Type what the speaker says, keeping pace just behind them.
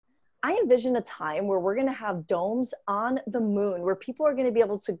I envision a time where we're going to have domes on the moon, where people are going to be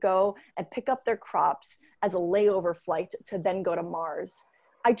able to go and pick up their crops as a layover flight to then go to Mars.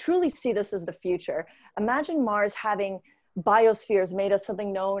 I truly see this as the future. Imagine Mars having biospheres made of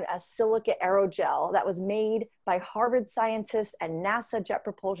something known as silica aerogel that was made by Harvard scientists and NASA Jet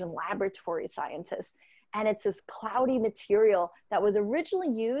Propulsion Laboratory scientists. And it's this cloudy material that was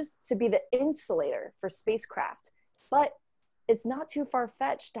originally used to be the insulator for spacecraft. But it's not too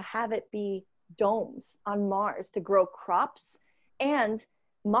far-fetched to have it be domes on Mars to grow crops. And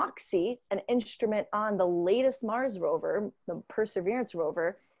MOXIE, an instrument on the latest Mars rover, the Perseverance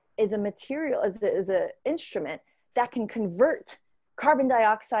rover, is a material, is an instrument that can convert carbon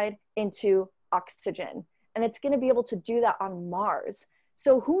dioxide into oxygen. And it's going to be able to do that on Mars.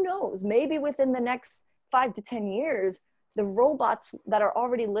 So who knows, maybe within the next 5 to 10 years, the robots that are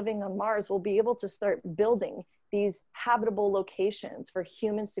already living on Mars will be able to start building these habitable locations for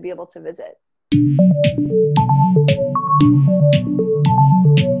humans to be able to visit.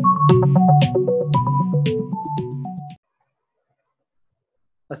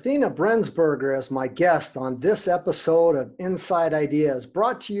 Athena Brensberger is my guest on this episode of Inside Ideas,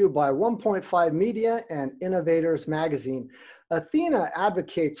 brought to you by 1.5 Media and Innovators Magazine. Athena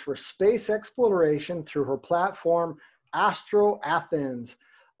advocates for space exploration through her platform, Astro Athens,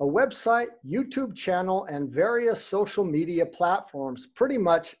 a website, YouTube channel, and various social media platforms, pretty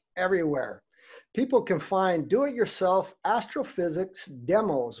much everywhere. People can find do-it-yourself astrophysics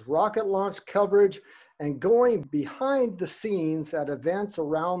demos, rocket launch coverage, and going behind the scenes at events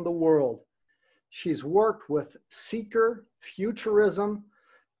around the world. She's worked with Seeker, Futurism,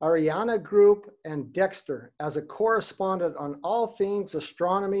 Ariana Group, and Dexter as a correspondent on all things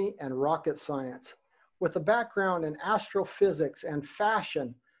astronomy and rocket science. With a background in astrophysics and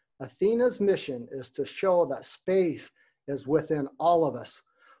fashion, Athena's mission is to show that space is within all of us.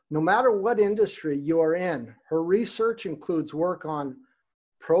 No matter what industry you are in, her research includes work on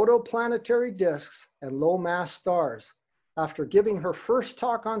protoplanetary disks and low-mass stars. After giving her first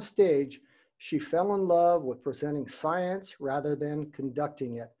talk on stage, she fell in love with presenting science rather than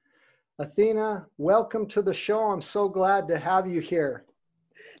conducting it. Athena, welcome to the show. I'm so glad to have you here.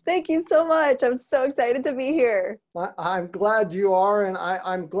 Thank you so much. I'm so excited to be here. I'm glad you are, and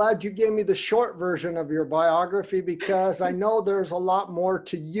I'm glad you gave me the short version of your biography, because I know there's a lot more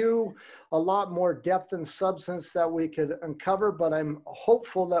to you, a lot more depth and substance that we could uncover, but I'm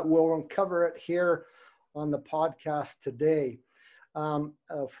hopeful that we'll uncover it here on the podcast today. From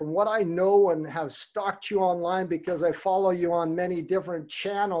what I know and have stalked you online, because I follow you on many different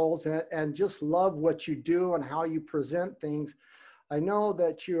channels and just love what you do and how you present things, I know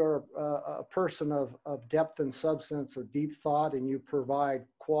that you're a person of depth and substance, of deep thought, and you provide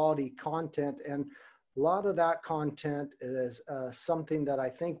quality content. And a lot of that content is something that I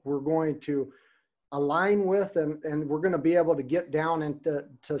think we're going to align with, and we're going to be able to get down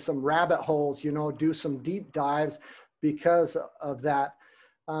into some rabbit holes, you know, do some deep dives because of that.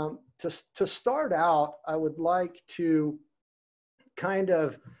 To start out, I would like to kind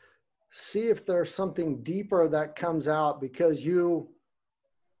of see if there's something deeper that comes out, because you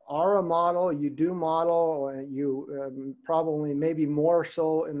are a model, you do model, you probably maybe more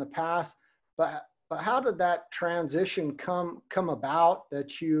so in the past, but how did that transition come about,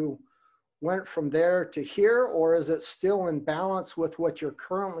 that you went from there to here, or is it still in balance with what you're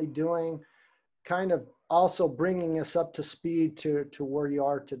currently doing, kind of also bringing us up to speed to where you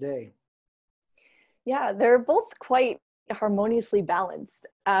are today? Yeah, they're both quite harmoniously balanced.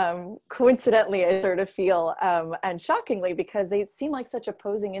 Coincidentally, I sort of feel, and shockingly, because they seem like such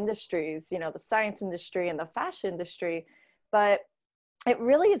opposing industries, you know, the science industry and the fashion industry, but it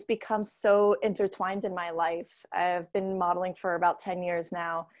really has become so intertwined in my life. I've been modeling for about 10 years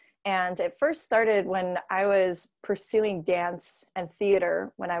now. And it first started when I was pursuing dance and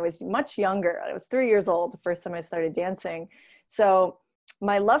theater when I was much younger. I was 3 years old the first time I started dancing. So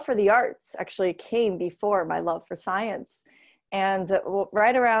my love for the arts actually came before my love for science. And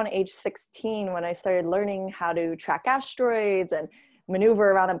right around age 16, when I started learning how to track asteroids and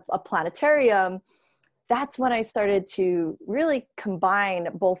maneuver around a planetarium, that's when I started to really combine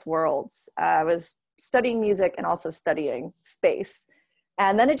both worlds. I was studying music and also studying space.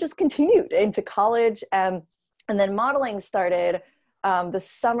 And then it just continued into college. And then modeling started the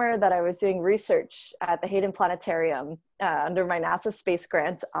summer that I was doing research at the Hayden Planetarium under my NASA space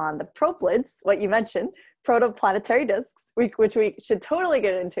grant on the Proplids, what you mentioned, protoplanetary disks, which we should totally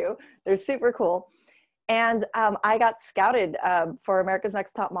get into. They're super cool. And I got scouted for America's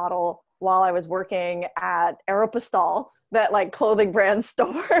Next Top Model while I was working at Aeropostale that like clothing brand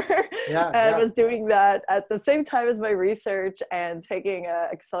store Yeah, and yeah. was doing that at the same time as my research and taking a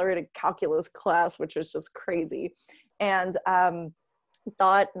accelerated calculus class, which was just crazy. And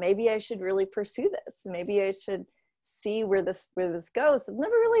thought maybe I should really pursue this. Maybe I should see where this goes. I was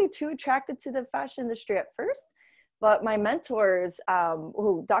never really too attracted to the fashion industry at first, but my mentors,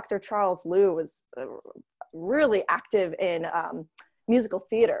 who Dr. Charles Liu was really active in musical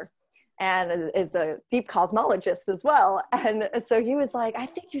theater and is a deep cosmologist as well. And so he was like, I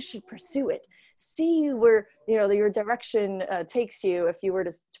think you should pursue it. See where, you know, your direction takes you. If you were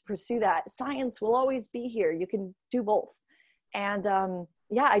to pursue that, science will always be here. You can do both. And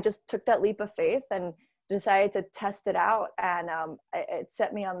yeah, I just took that leap of faith and decided to test it out. And it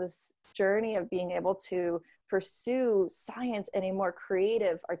set me on this journey of being able to pursue science in a more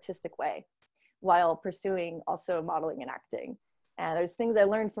creative, artistic way while pursuing also modeling and acting. And there's things I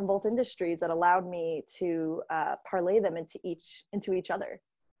learned from both industries that allowed me to parlay them into each other.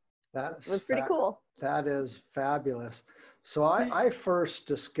 That's So it was pretty cool. That is fabulous. So I first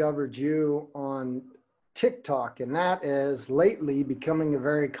discovered you on TikTok, and that is lately becoming a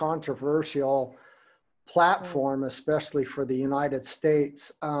very controversial platform, especially for the United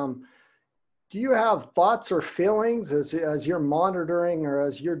States. Do you have thoughts or feelings as you're monitoring or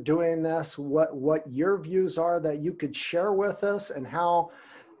as you're doing this, what your views are that you could share with us and how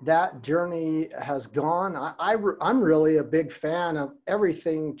that journey has gone? I'm really a big fan of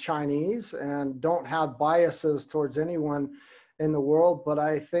everything Chinese and don't have biases towards anyone in the world, but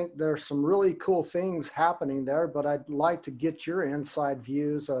I think there's some really cool things happening there, but I'd like to get your inside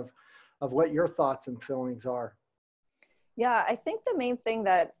views of what your thoughts and feelings are. Yeah, I think the main thing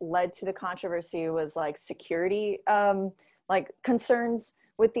that led to the controversy was like security, like concerns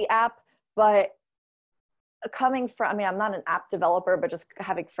with the app. But coming from, I mean, I'm not an app developer, but just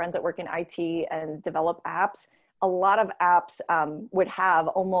having friends that work in IT and develop apps, a lot of apps would have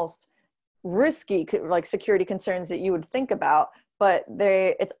almost risky like security concerns that you would think about, but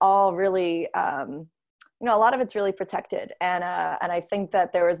it's all really, you know, a lot of it's really protected. And I think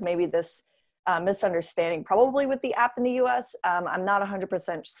that there was maybe this misunderstanding probably with the app in the US. I'm not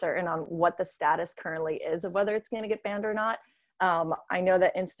 100% certain on what the status currently is of whether it's going to get banned or not. I know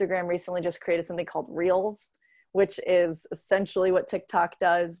that Instagram recently just created something called Reels, which is essentially what TikTok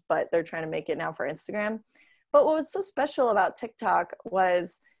does, but they're trying to make it now for Instagram. But what was so special about TikTok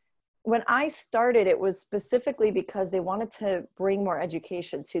was when I started, it was specifically because they wanted to bring more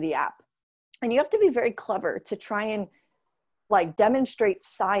education to the app. And you have to be very clever to try and like demonstrate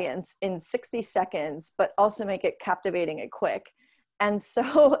science in 60 seconds, but also make it captivating and quick. And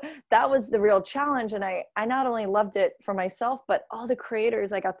so that was the real challenge. And I not only loved it for myself, but all the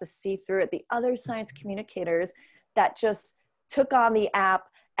creators I got to see through it, the other science communicators that just took on the app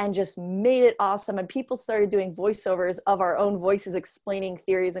and just made it awesome. And people started doing voiceovers of our own voices explaining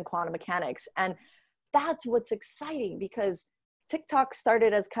theories in quantum mechanics. And that's what's exciting, because TikTok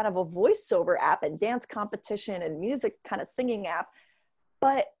started as kind of a voiceover app and dance competition and music kind of singing app.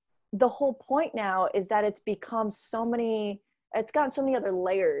 But the whole point now is that it's gotten so many other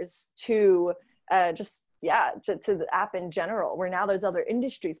layers to to the app in general, where now there's other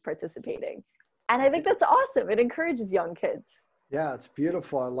industries participating. And I think that's awesome. It encourages young kids. Yeah, it's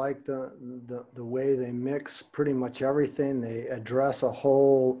beautiful. I like the way they mix pretty much everything. They address a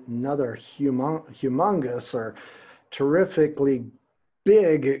whole another humongous or terrifically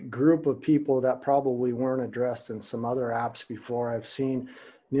big group of people that probably weren't addressed in some other apps before. I've seen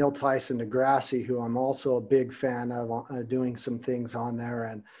Neil Tyson deGrasse, who I'm also a big fan of, doing some things on there.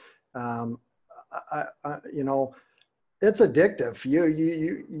 And, you know, it's addictive.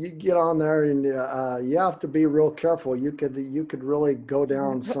 You get on there and you have to be real careful. You could really go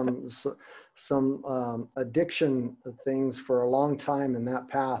down some addiction things for a long time in that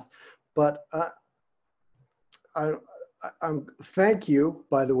path. But I'm thank you,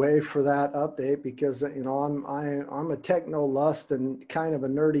 by the way, for that update, because you know I'm a techno lust and kind of a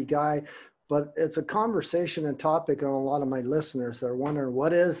nerdy guy, but it's a conversation and topic on a lot of my listeners. They're wondering,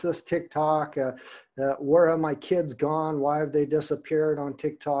 what is this TikTok? Where have my kids gone? Why have they disappeared on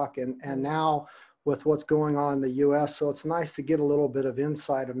TikTok? And now with what's going on in the U.S., so it's nice to get a little bit of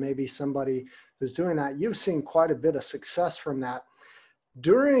insight of maybe somebody who's doing that. You've seen quite a bit of success from that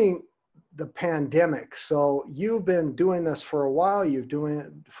during the pandemic. So you've been doing this for a while. You've doing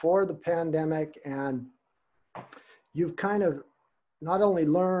it for the pandemic, and you've kind of not only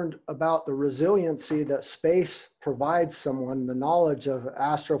learned about the resiliency that space provides someone, the knowledge of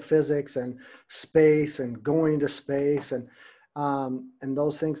astrophysics and space and going to space and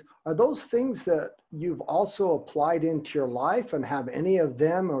those things. Are those things that you've also applied into your life, and have any of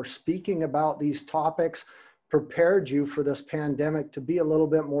them, or speaking about these topics, prepared you for this pandemic to be a little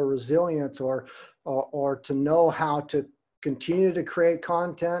bit more resilient, or to know how to continue to create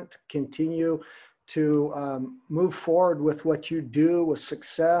content, continue to move forward with what you do with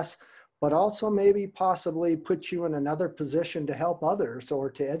success, but also maybe possibly put you in another position to help others or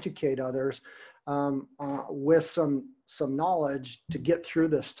to educate others with some knowledge to get through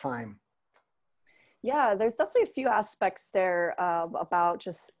this time? Yeah, there's definitely a few aspects there about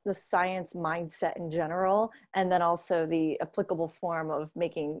just the science mindset in general, and then also the applicable form of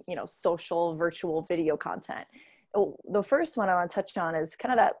making, social virtual video content. Oh, the first one I want to touch on is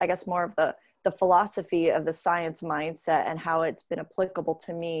kind of that, I guess, more of the philosophy of the science mindset and how it's been applicable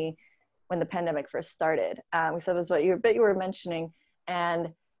to me when the pandemic first started. So it was what you were mentioning,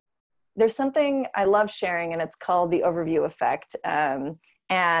 and there's something I love sharing, and it's called the overview effect.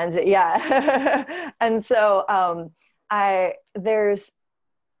 And yeah, and so there's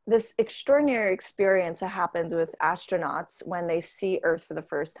this extraordinary experience that happens with astronauts when they see Earth for the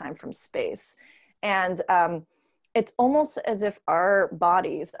first time from space. And it's almost as if our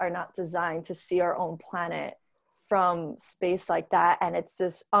bodies are not designed to see our own planet from space like that. And it's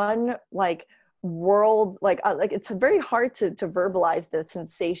this world, like it's very hard to verbalize the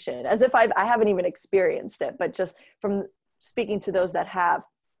sensation, as if I haven't even experienced it, but just from speaking to those that have,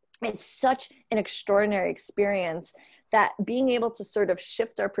 it's such an extraordinary experience that being able to sort of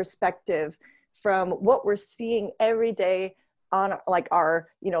shift our perspective from what we're seeing every day on our,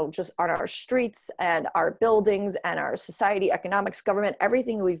 just on our streets and our buildings and our society, economics, government,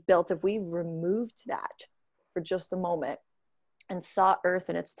 everything we've built, if we removed that for just a moment and saw Earth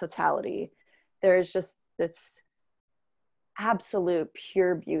in its totality, there's just this absolute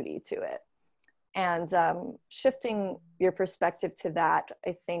pure beauty to it. And shifting your perspective to that,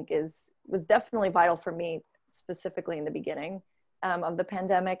 I think was definitely vital for me, specifically in the beginning of the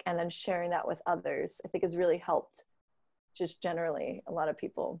pandemic, and then sharing that with others, I think has really helped just generally a lot of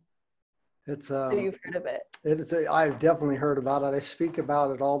people. So you've heard of it? I've definitely heard about it. I speak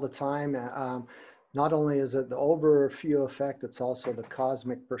about it all the time. Not only is it the overview effect, it's also the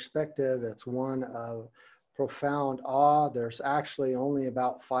cosmic perspective. It's one of profound awe. There's actually only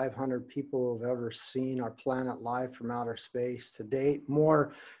about 500 people who have ever seen our planet live from outer space to date.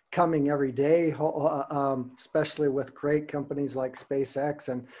 More coming every day, especially with great companies like SpaceX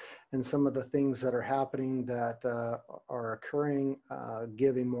and some of the things that are happening that are occurring,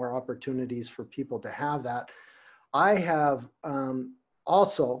 giving more opportunities for people to have that. I have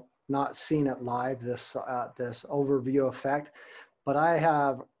also not seen it live, this overview effect, but I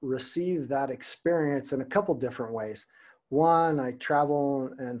have received that experience in a couple different ways. One, I travel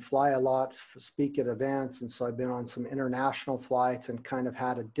and fly a lot, speak at events, and so I've been on some international flights and kind of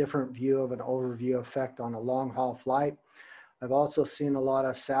had a different view of an overview effect on a long haul flight. I've also seen a lot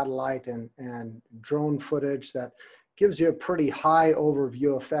of satellite and drone footage that gives you a pretty high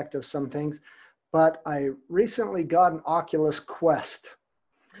overview effect of some things. But I recently got an Oculus Quest.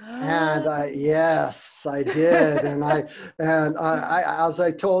 And yes, I did. And I, as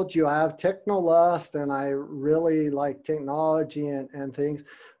I told you, I have technolust and I really like technology and things,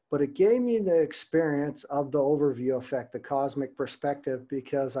 but it gave me the experience of the overview effect, the cosmic perspective,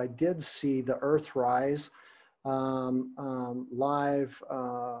 because I did see the Earthrise live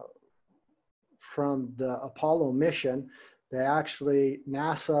from the Apollo mission.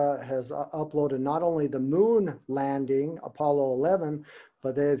 NASA has uploaded not only the moon landing, Apollo 11,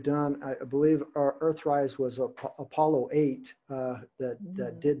 but they've done, I believe our Earthrise was Apollo 8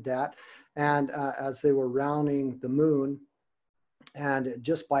 that did that. And as they were rounding the moon, and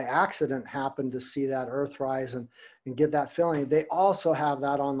just by accident happened to see that Earthrise and get that feeling. They also have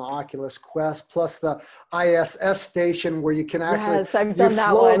that on the Oculus Quest, plus the ISS station where you can actually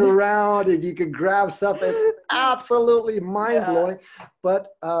float around and you can grab stuff. It's absolutely mind-blowing,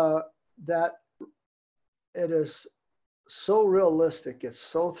 but that it is so realistic. It's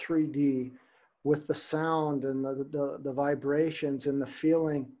so 3D with the sound and the vibrations and the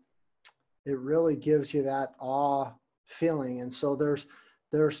feeling. It really gives you that awe feeling. And so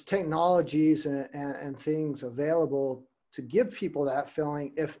there's technologies and things available to give people that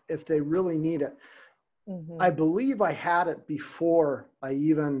feeling if they really need it. Mm-hmm. I believe I had it before I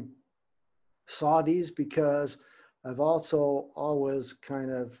even saw these, because I've also always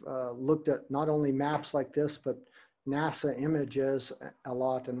kind of looked at not only maps like this, but NASA images a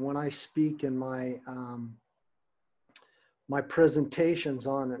lot. And when I speak in my my presentations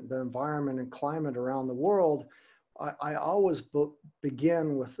on the environment and climate around the world, I always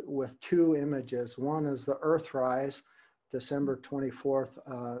begin with two images. One is the Earthrise, December 24th,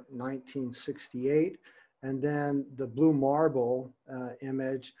 1968, and then the blue marble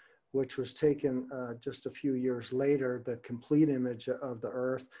image, which was taken just a few years later, the complete image of the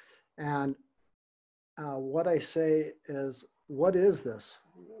Earth. And what I say is, what is this?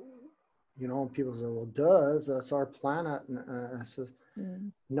 You know, and people say, well, that's our planet. And I says,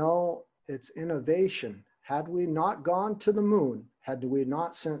 no, it's innovation. Had we not gone to the moon, had we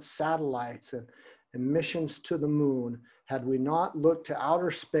not sent satellites and missions to the moon, had we not looked to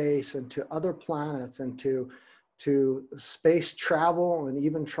outer space and to other planets and to space travel and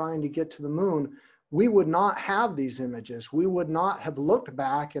even trying to get to the moon, we would not have these images. We would not have looked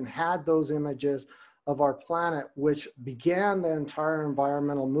back and had those images of our planet, which began the entire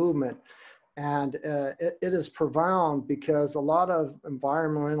environmental movement. And it is profound, because a lot of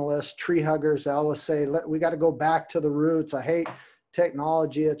environmentalists, tree huggers, they always say, we got to go back to the roots. I hate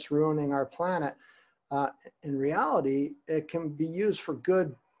technology, it's ruining our planet. In reality, it can be used for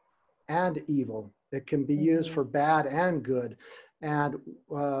good and evil. It can be used for bad and good. And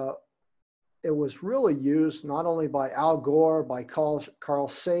it was really used not only by Al Gore, by Carl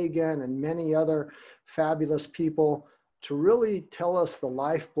Sagan, and many other fabulous people to really tell us the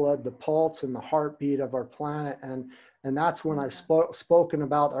lifeblood, the pulse, and the heartbeat of our planet. And that's when I've spoken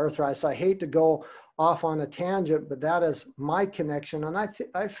about Earthrise. I hate to go off on a tangent, but that is my connection. And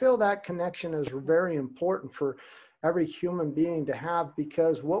I feel that connection is very important for every human being to have,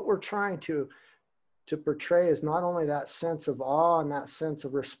 because what we're trying to portray is not only that sense of awe and that sense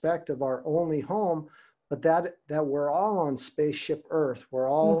of respect of our only home, but that we're all on spaceship Earth. We're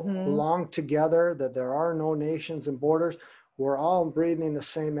all belong together, that there are no nations and borders. We're all breathing the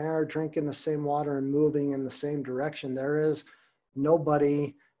same air, drinking the same water, and moving in the same direction. There is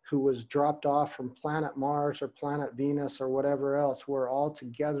nobody who was dropped off from planet Mars or planet Venus or whatever else. We're all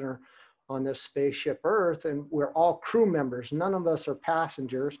together on this spaceship Earth, and we're all crew members. None of us are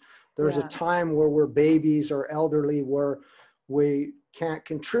passengers. There's a time where we're babies or elderly, where we can't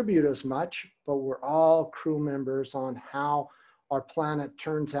contribute as much, but we're all crew members on how our planet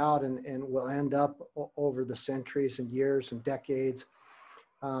turns out and will end up over the centuries and years and decades.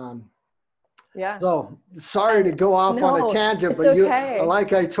 So sorry to go off on a tangent, but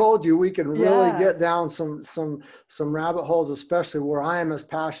like I told you, we can really get down some rabbit holes, especially where I am as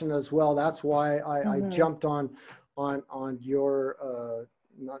passionate as well. That's why I jumped on your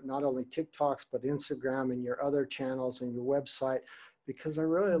not only TikToks, but Instagram and your other channels and your website, because I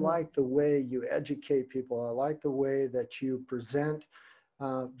really like the way you educate people. I like the way that you present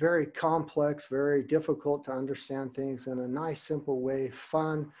very complex, very difficult to understand things in a nice, simple way,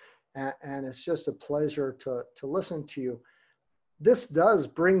 fun, and it's just a pleasure to listen to you. This does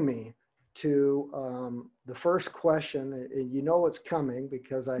bring me to the first question, and you know it's coming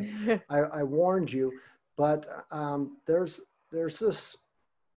because I warned you, but there's this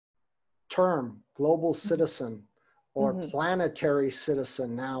term, global citizen or planetary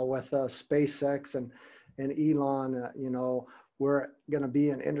citizen now with SpaceX and Elon. You know, we're going to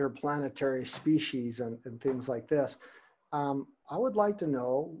be an interplanetary species and things like this. I would like to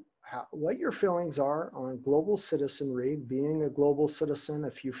know what your feelings are on global citizenry, being a global citizen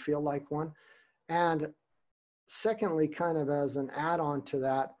if you feel like one. And secondly, kind of as an add-on to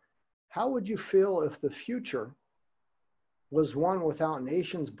that, how would you feel if the future was one without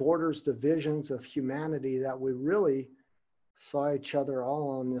nations, borders, divisions of humanity, that we really saw each other all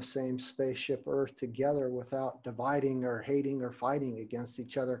on the same spaceship Earth together without dividing or hating or fighting against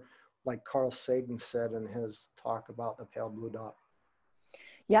each other, like Carl Sagan said in his talk about the pale blue dot?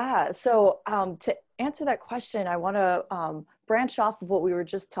 Yeah, so to answer that question, I want to branch off of what we were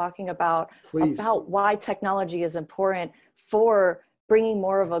just talking about, about why technology is important for bringing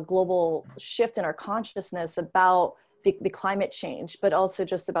more of a global shift in our consciousness about the climate change, but also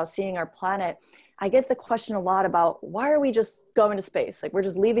just about seeing our planet. I get the question a lot about, why are we just going to space? Like, we're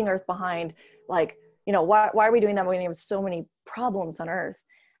just leaving Earth behind. Like, you know, why are we doing that when we have so many problems on Earth?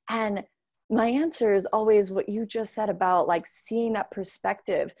 And my answer is always what you just said about like seeing that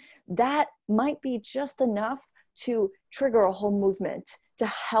perspective. That might be just enough to trigger a whole movement to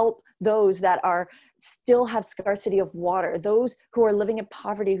help those that are still have scarcity of water, those who are living in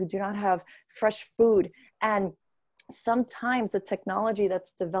poverty, who do not have fresh food. And sometimes the technology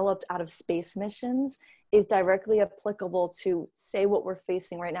that's developed out of space missions is directly applicable to, say, what we're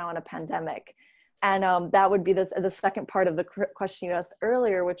facing right now in a pandemic. And that would be the second part of the question you asked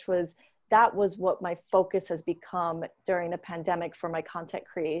earlier, which was, that was what my focus has become during the pandemic for my content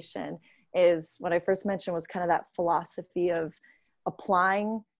creation, is what I first mentioned was kind of that philosophy of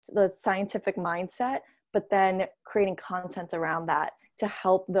applying the scientific mindset, but then creating content around that to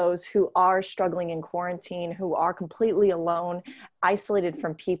help those who are struggling in quarantine, who are completely alone, isolated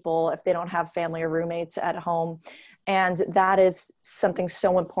from people if they don't have family or roommates at home. And that is something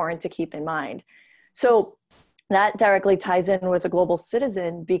so important to keep in mind. So that directly ties in with a global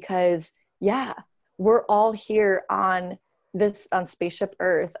citizen because, yeah, we're all here on Spaceship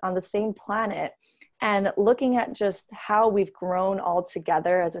Earth, on the same planet, and looking at just how we've grown all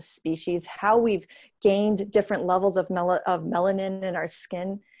together as a species, how we've gained different levels of melanin in our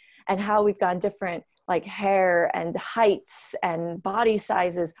skin, and how we've gotten different like hair and heights and body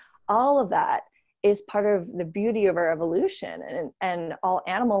sizes. All of that is part of the beauty of our evolution and all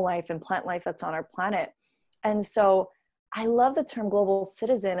animal life and plant life that's on our planet. And so I love the term global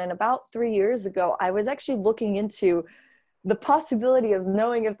citizen. And about 3 years ago, I was actually looking into the possibility of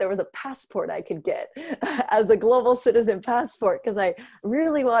knowing if there was a passport I could get as a global citizen passport, because I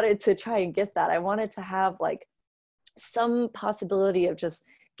really wanted to try and get that. I wanted to have like some possibility of just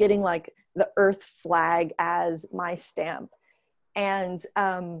getting like the Earth flag as my stamp. And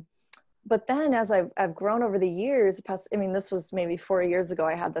but then as I've grown over the years, I mean, this was maybe 4 years ago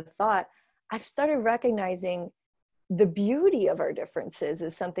I had the thought, I've started recognizing the beauty of our differences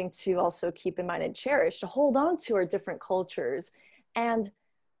is something to also keep in mind and cherish, to hold on to our different cultures. And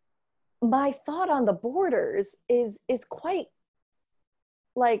my thought on the borders is quite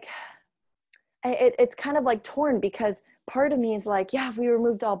like, it's kind of like torn, because part of me is like, yeah, if we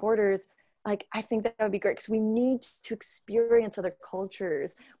removed all borders, like, I think that would be great, because we need to experience other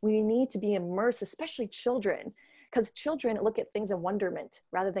cultures. We need to be immersed, especially children, because children look at things in wonderment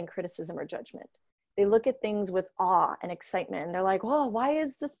rather than criticism or judgment. They look at things with awe and excitement, and they're like, "Well, why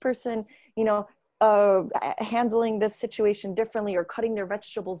is this person, handling this situation differently or cutting their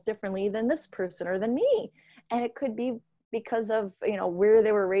vegetables differently than this person or than me?" And it could be because of, where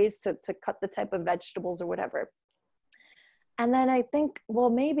they were raised to cut the type of vegetables or whatever. And then I think, well,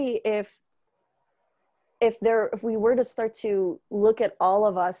 maybe if we were to start to look at all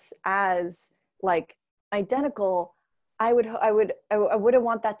of us as like identical, I wouldn't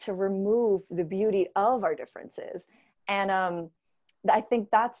want that to remove the beauty of our differences. And I think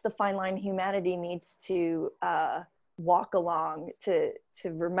that's the fine line humanity needs to walk along to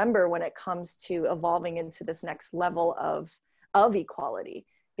remember when it comes to evolving into this next level of equality,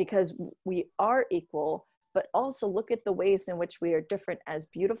 because we are equal, but also look at the ways in which we are different as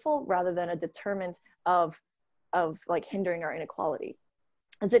beautiful rather than a determinant of like hindering our inequality,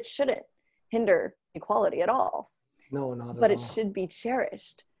 as it shouldn't hinder equality at all. No, not at all. But it should be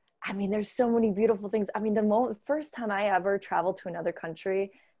cherished. I mean, there's so many beautiful things. I mean, the first time I ever traveled to another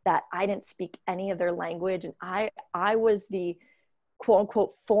country that I didn't speak any of their language, and I was the quote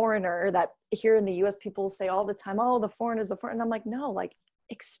unquote foreigner that here in the US people say all the time, oh, the foreigner's the foreigner. And I'm like, no, like,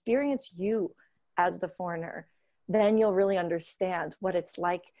 experience you as the foreigner. Then you'll really understand what it's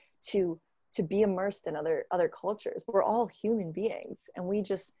like to be immersed in other cultures. We're all human beings, and we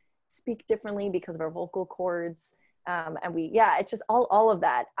just speak differently because of our vocal cords. And it's just all of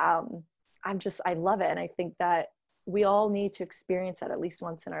that. I love it. And I think that we all need to experience that at least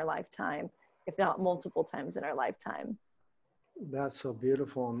once in our lifetime, if not multiple times in our lifetime. That's so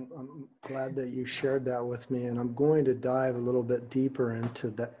beautiful. I'm glad that you shared that with me, and I'm going to dive a little bit deeper into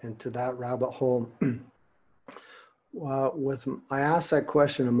that rabbit hole. I ask that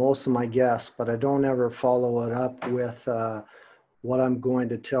question to most of my guests, but I don't ever follow it up with what I'm going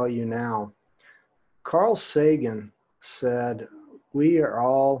to tell you now. Carl Sagan said, "We are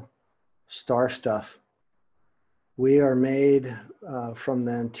all star stuff. We are made from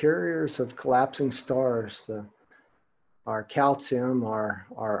the interiors of collapsing stars. Our calcium,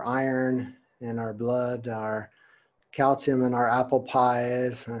 our iron in our blood, our calcium in our apple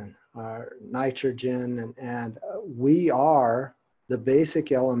pies, and our nitrogen, and we are the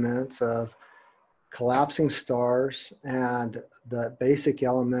basic elements of collapsing stars, and the basic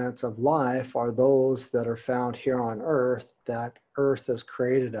elements of life are those that are found here on Earth, that Earth is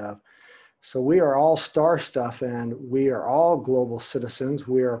created of. So we are all star stuff, and we are all global citizens.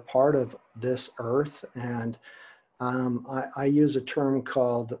 We are part of this Earth, and I use a term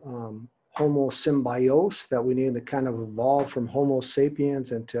called Homo symbios, that we need to kind of evolve from Homo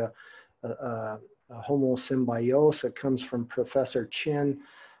sapiens into Homo symbios. It comes from Professor Chin,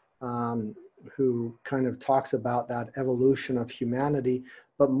 who kind of talks about that evolution of humanity,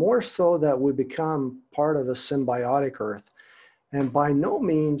 but more so that we become part of a symbiotic Earth. And by no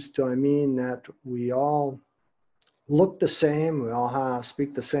means do I mean that we all look the same, we all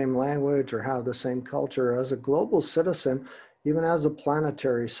speak the same language or have the same culture. As a global citizen, even as a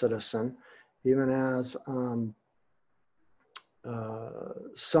planetary citizen, even as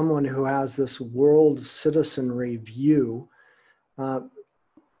someone who has this world citizenry view, uh,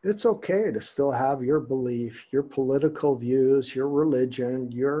 it's okay to still have your belief, your political views, your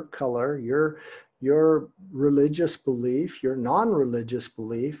religion, your color, your religious belief, your non-religious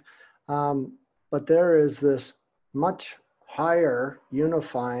belief. Um, but there is this much higher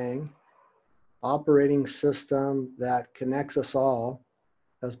unifying operating system that connects us all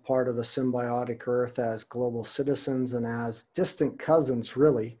as part of a symbiotic earth, as global citizens and as distant cousins,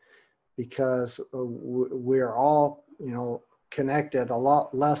 really, because we're all, connected a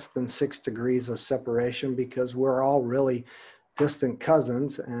lot less than 6 degrees of separation, because we're all really distant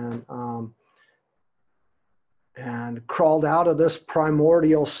cousins, and crawled out of this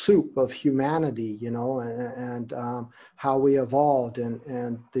primordial soup of humanity, and how we evolved,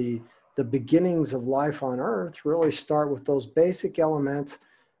 and the beginnings of life on Earth really start with those basic elements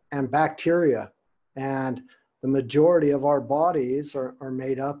and bacteria. And the majority of our bodies are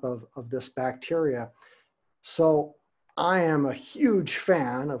made up of this bacteria. So I am a huge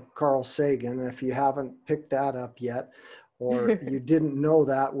fan of Carl Sagan. If you haven't picked that up yet, or you didn't know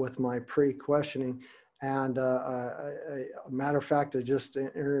that with my pre-questioning. And a matter of fact, I just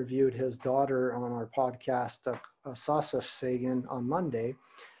interviewed his daughter on our podcast, Sasha Sagan, on Monday.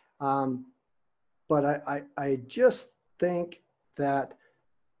 But I just think that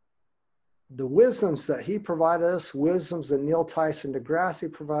the wisdoms that he provided us, wisdoms that Neil Tyson deGrasse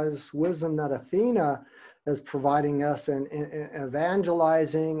provides us, wisdom that Athena is providing us, and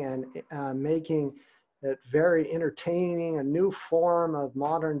evangelizing and making it very entertaining, a new form of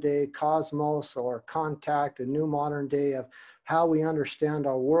modern day cosmos or contact, a new modern day of how we understand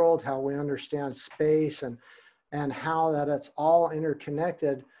our world, how we understand space, and how that it's all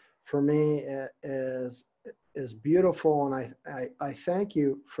interconnected, for me is beautiful. And I thank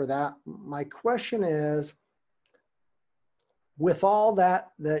you for that. My question is, with all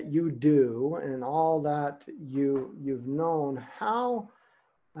that you do and all that you've known,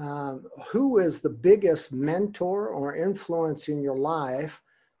 who is the biggest mentor or influence in your life?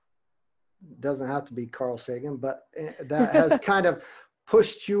 Doesn't have to be Carl Sagan, but that has kind of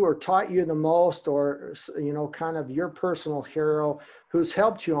pushed you or taught you the most, or kind of your personal hero who's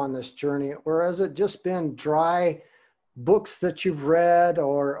helped you on this journey? Or has it just been dry books that you've read,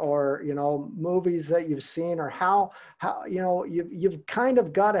 or movies that you've seen, or how you've kind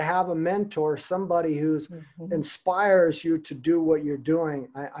of got to have a mentor, somebody who's inspires you to do what you're doing?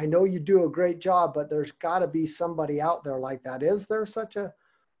 I know you do a great job, but there's got to be somebody out there like that. Is there such a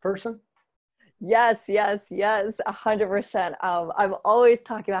person? Yes, 100%. I'm always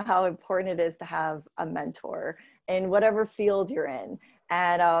talking about how important it is to have a mentor in whatever field you're in.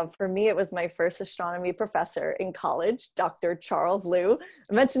 And for me, it was my first astronomy professor in college, Dr. Charles Liu.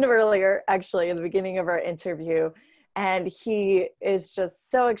 I mentioned him earlier, actually, in the beginning of our interview. And he is just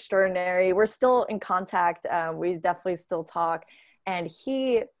so extraordinary. We're still in contact. We definitely still talk. And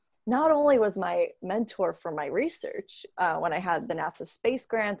he not only was my mentor for my research when I had the NASA space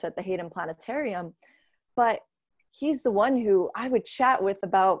grant at the Hayden Planetarium, but he's the one who I would chat with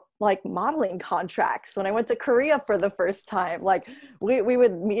about like modeling contracts when I went to Korea for the first time. Like we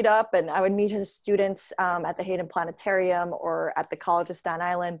would meet up, and I would meet his students at the Hayden Planetarium or at the College of Staten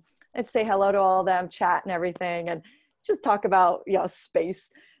Island. I'd say hello to all of them, chat and everything, and just talk about, space.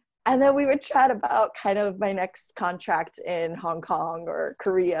 And then we would chat about kind of my next contract in Hong Kong or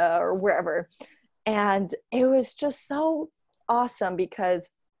Korea or wherever. And it was just so awesome,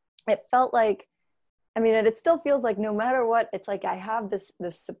 because it felt like, and it still feels like, no matter what, it's like I have this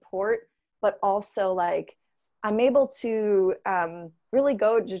support, but also like I'm able to really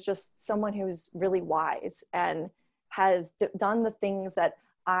go to just someone who's really wise and has done the things that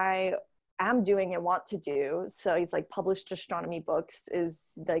I am doing and want to do. So he's like published astronomy books,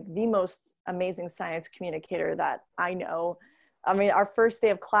 is like the most amazing science communicator that I know. Our first day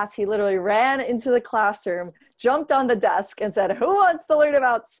of class, he literally ran into the classroom, jumped on the desk and said, "Who wants to learn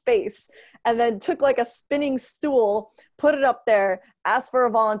about space?" And then took like a spinning stool, put it up there, asked for a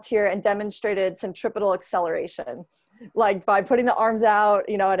volunteer, and demonstrated centripetal acceleration. Like by putting the arms out,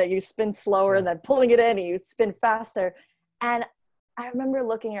 and you spin slower, and then pulling it in, and you spin faster. And I remember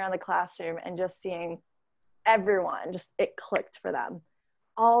looking around the classroom and just seeing everyone, it clicked for them.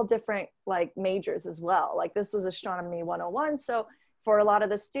 All different like majors as well. Like this was astronomy 101. So for a lot of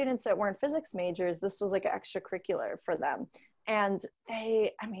the students that weren't physics majors, this was like extracurricular for them. And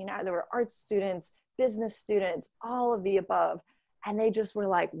there were art students, business students, all of the above. And they just were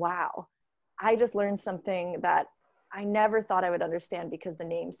like, wow, I just learned something that I never thought I would understand because the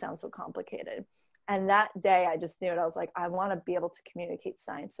names sound so complicated. And that day I just knew it. I was like, I want to be able to communicate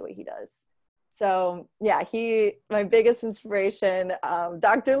science the way he does. So yeah, my biggest inspiration.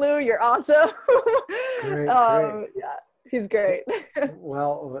 Dr. Liu, you're awesome. Great. Yeah. He's great.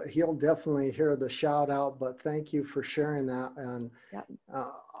 Well, he'll definitely hear the shout out, but thank you for sharing that. And Yep.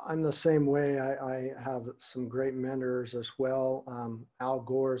 I'm the same way. I have some great mentors as well. Al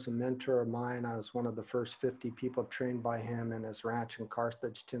Gore is a mentor of mine. I was one of the first 50 people trained by him in his ranch in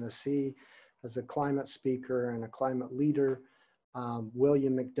Carthage, Tennessee, as a climate speaker and a climate leader.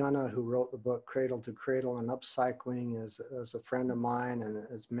 William McDonough, who wrote the book Cradle to Cradle and Upcycling, is a friend of mine and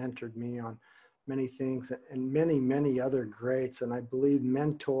has mentored me on many things, and many, many other greats. And I believe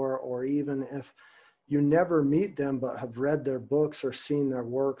mentor, or even if you never meet them but have read their books or seen their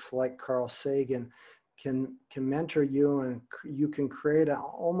works, like Carl Sagan, can mentor you, and you can create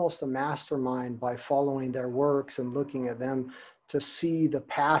almost a mastermind by following their works and looking at them to see the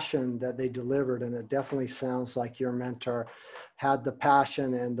passion that they delivered. And it definitely sounds like your mentor had the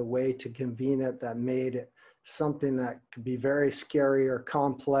passion and the way to convene it that made it something that could be very scary or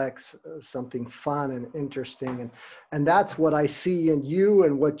complex, something fun and interesting. And that's what I see in you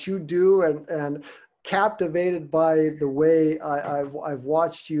and what you do, and captivated by the way I've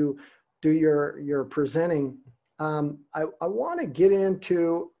watched you do your presenting. I want to get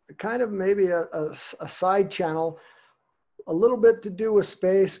into kind of maybe a side channel, a little bit to do with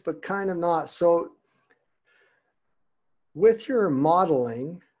space, but kind of not. So with your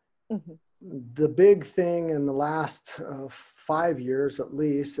modeling, Mm-hmm. the big thing in the last 5 years, at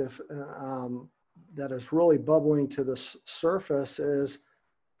least, if that is really bubbling to the surface, is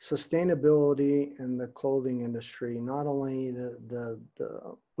sustainability in the clothing industry. Not only the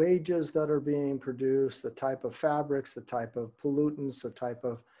wages that are being produced, the type of fabrics, the type of pollutants, the type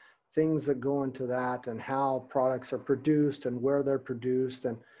of things that go into that, and how products are produced and where they're produced.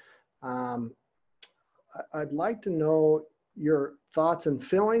 And I'd like to know your thoughts and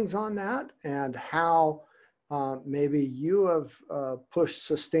feelings on that, and how maybe you have pushed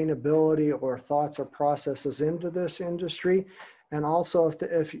sustainability or thoughts or processes into this industry. And also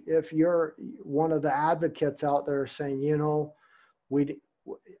if you're one of the advocates out there saying, you know,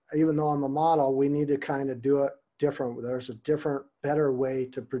 even though I'm a model, we need to kind of do it different. There's a different, better way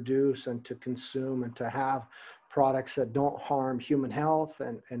to produce and to consume and to have products that don't harm human health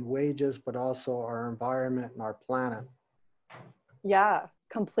and wages, but also our environment and our planet. Yeah,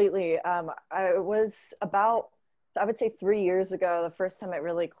 completely. I was about, I would say 3 years ago, the first time it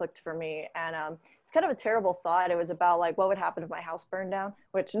really clicked for me. And it's kind of a terrible thought. It was about like, what would happen if my house burned down,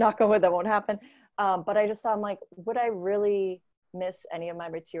 which knock on wood, that won't happen. But I just thought, I'm like, would I really miss any of my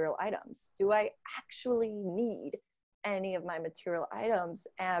material items? Do I actually need any of my material items?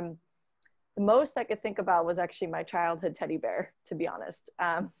 And the most I could think about was actually my childhood teddy bear, to be honest.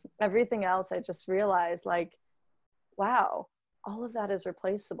 Everything else, I just realized like, wow, all of that is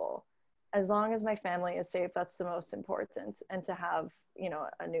replaceable. As long as my family is safe, that's the most important. And to have, you know,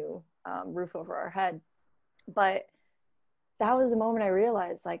 a new roof over our head. But that was the moment I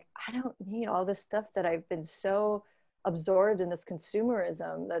realized, like, I don't need all this stuff that I've been so absorbed in, this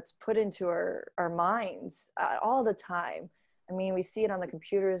consumerism that's put into our minds all the time. I mean, we see it on the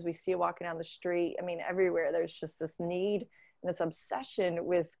computers, we see it walking down the street. I mean, everywhere there's just this need and this obsession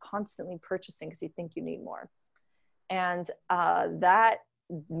with constantly purchasing because you think you need more. And that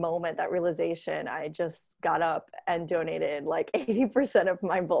moment, that realization, I just got up and donated like 80% of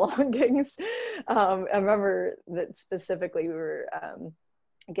my belongings. I remember that specifically we were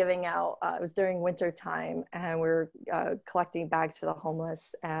giving out, it was during winter time, and we were collecting bags for the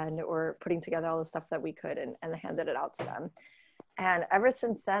homeless, and we're putting together all the stuff that we could and handed it out to them. And ever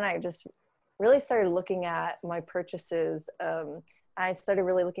since then, I just really started looking at my purchases. I started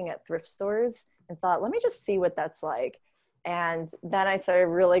really looking at thrift stores and thought, let me just see what that's like. And then I started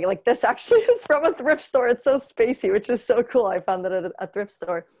really like, this actually is from a thrift store. It's so spacey, which is so cool. I found that at a thrift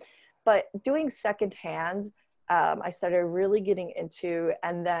store. But doing secondhand, I started really getting into,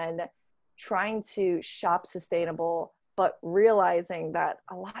 and then trying to shop sustainable, but realizing that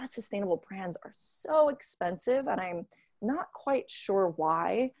a lot of sustainable brands are so expensive, and I'm not quite sure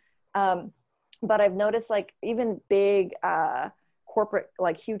why. But I've noticed like even big corporate,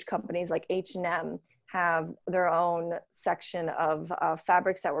 like huge companies like H&M have their own section of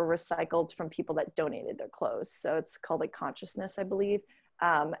fabrics that were recycled from people that donated their clothes. So it's called like Consciousness, I believe.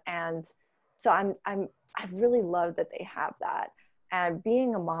 And so I really love that they have that. And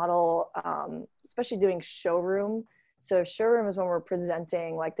being a model, especially doing showroom. So showroom is when we're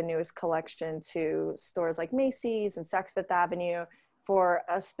presenting like the newest collection to stores like Macy's and Saks Fifth Avenue for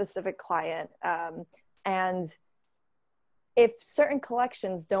a specific client. And if certain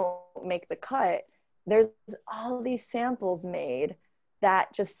collections don't make the cut, there's all these samples made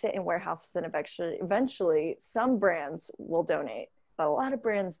that just sit in warehouses, and eventually some brands will donate, but a lot of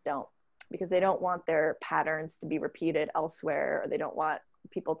brands don't. because they don't want their patterns to be repeated elsewhere, or they don't want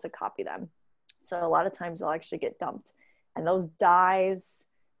people to copy them. So a lot of times they'll actually get dumped. And those dyes,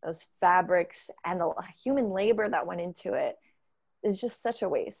 those fabrics, and the human labor that went into it is just such a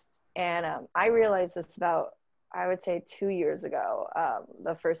waste. And I realized this about, I would say 2 years ago,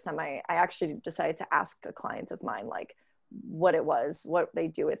 the first time I actually decided to ask a client of mine, like, what it was, what they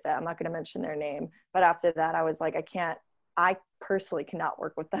do with that. I'm not going to mention their name, but after that, I was like, I personally cannot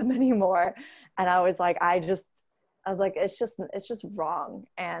work with them anymore. And I was like, it's just wrong.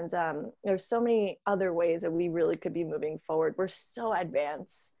 And there's so many other ways that we really could be moving forward. We're so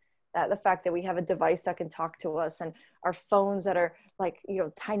advanced that the fact that we have a device that can talk to us, and our phones that are like,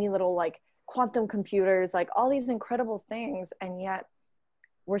 tiny little like quantum computers, like all these incredible things. And yet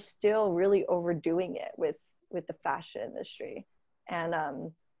we're still really overdoing it with the fashion industry. And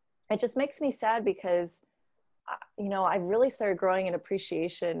it just makes me sad because, I really started growing an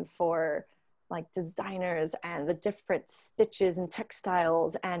appreciation for like designers and the different stitches and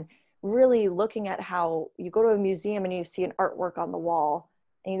textiles, and really looking at how you go to a museum and you see an artwork on the wall,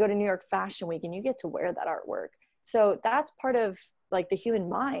 and you go to New York Fashion Week and you get to wear that artwork. So that's part of like the human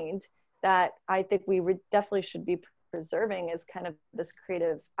mind that I think we definitely should be preserving as kind of this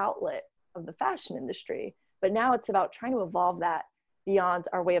creative outlet of the fashion industry. But now it's about trying to evolve that beyond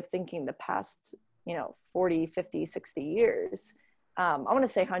our way of thinking the past, 40, 50, 60 years. I want to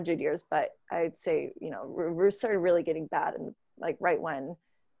say 100 years, but I'd say, we're started really getting bad. And like right when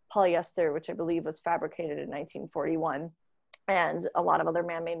polyester, which I believe was fabricated in 1941, and a lot of other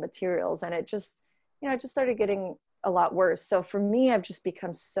man-made materials. And it just, it just started getting a lot worse. So for me, I've just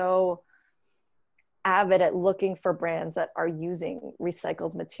become so avid at looking for brands that are using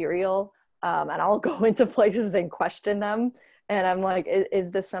recycled material. And I'll go into places and question them. And I'm like,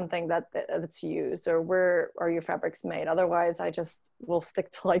 is this something that's used, or where are your fabrics made? Otherwise, I just will stick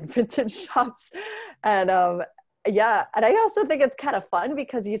to like vintage shops. And yeah, and I also think it's kind of fun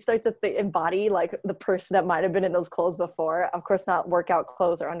because you start to embody like the person that might have been in those clothes before. Of course, not workout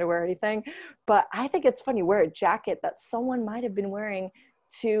clothes or underwear or anything, but I think it's fun. You wear a jacket that someone might have been wearing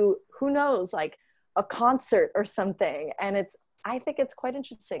to, who knows, like a concert or something. And I think it's quite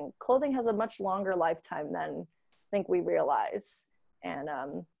interesting. Clothing has a much longer lifetime than I think we realize, and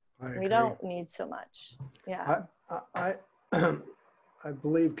we don't need so much. Yeah. I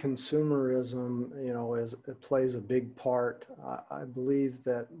believe consumerism, it plays a big part. I believe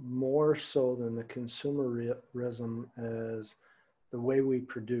that more so than the consumerism is the way we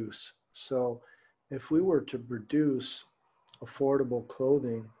produce. So if we were to produce affordable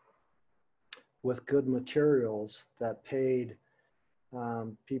clothing with good materials that paid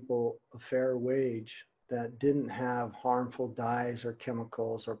people a fair wage, that didn't have harmful dyes or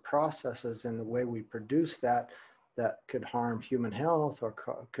chemicals or processes in the way we produce that could harm human health or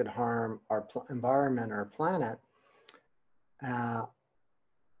could harm our environment or planet, there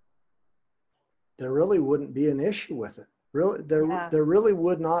really wouldn't be an issue with it. There really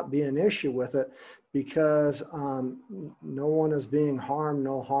would not be an issue with it, because no one is being harmed,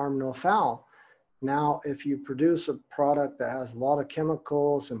 no harm, no foul. Now, if you produce a product that has a lot of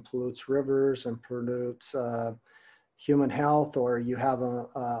chemicals and pollutes rivers and pollutes human health, or you have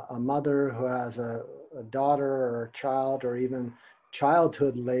a mother who has a daughter or a child, or even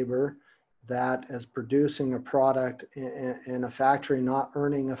childhood labor that is producing a product in a factory, not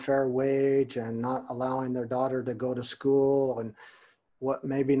earning a fair wage and not allowing their daughter to go to school, and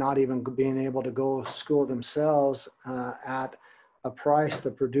maybe not even being able to go to school themselves at a price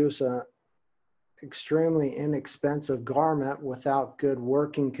to produce a extremely inexpensive garment without good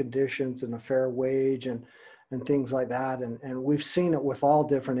working conditions and a fair wage and things like that. And we've seen it with all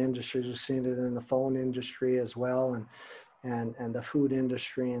different industries. We've seen it in the phone industry as well, and the food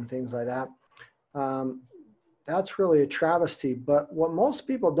industry and things like that. That's really a travesty. But what most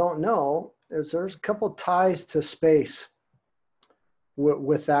people don't know is there's a couple ties to space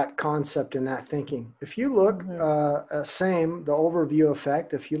with that concept and that thinking. If you look, the overview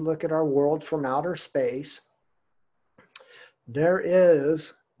effect, if you look at our world from outer space, there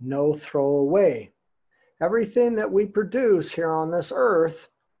is no throwaway. Everything that we produce here on this earth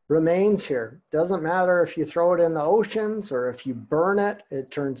remains here. Doesn't matter if you throw it in the oceans or if you burn it,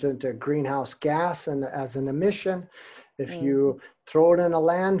 it turns into greenhouse gas and as an emission. If you throw it in a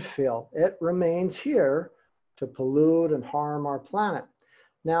landfill, it remains here to pollute and harm our planet.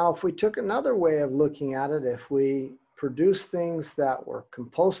 Now, if we took another way of looking at it, if we produce things that were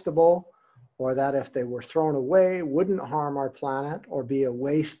compostable, or that if they were thrown away wouldn't harm our planet or be a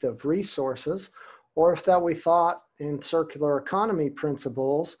waste of resources, or if that we thought in circular economy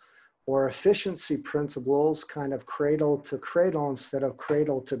principles or efficiency principles, kind of cradle to cradle instead of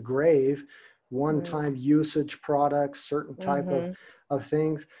cradle to grave, one-time usage products, certain type of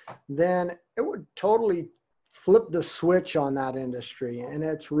things, then it would totally flip the switch on that industry. And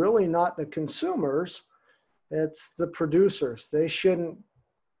it's really not the consumers, it's the producers. They shouldn't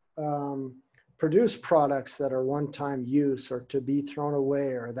produce products that are one-time use or to be thrown away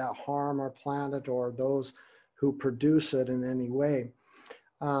or that harm our planet or those who produce it in any way.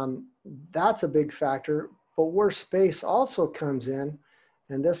 That's a big factor. But where space also comes in,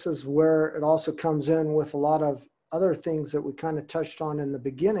 and this is where it also comes in with a lot of other things that we kind of touched on in the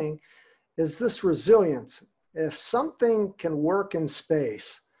beginning, is this resilience. If something can work in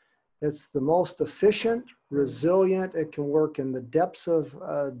space, it's the most efficient, resilient. It can work in the depths of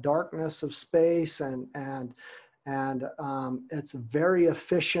darkness of space, and it's very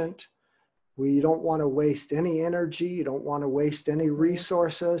efficient. We don't want to waste any energy. You don't want to waste any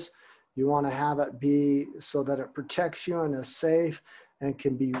resources. You want to have it be so that it protects you and is safe and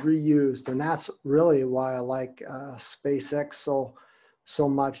can be reused. And that's really why I like SpaceX so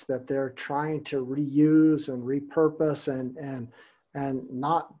much, that they're trying to reuse and repurpose and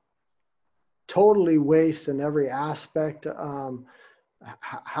not totally waste in every aspect.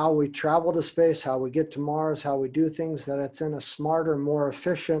 How we travel to space, how we get to Mars, how we do things, that it's in a smarter, more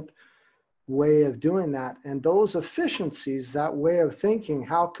efficient way of doing that. And those efficiencies, that way of thinking,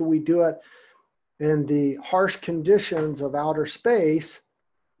 how can we do it in the harsh conditions of outer space,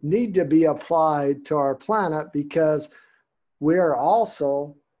 need to be applied to our planet, because we are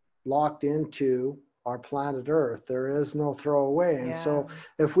also locked into our planet Earth. There is no throwaway. And so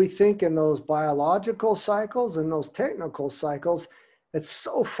if we think in those biological cycles and those technical cycles, it's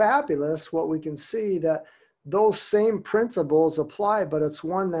so fabulous what we can see, that those same principles apply, but it's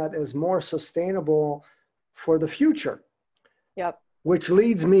one that is more sustainable for the future. Yep. Which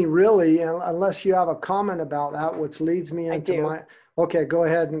leads me really, unless you have a comment about that, which leads me into okay, go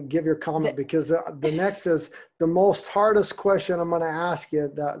ahead and give your comment, because the next is the most hardest question I'm going to ask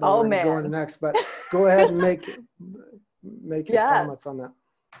you that we're going to go into next, but go ahead and make your comments on that.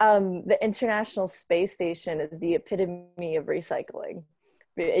 The International Space Station is the epitome of recycling.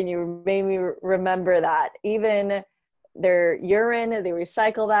 And you made me remember that. Even their urine, they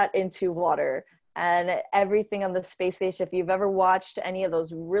recycle that into water. And everything on the space station, if you've ever watched any of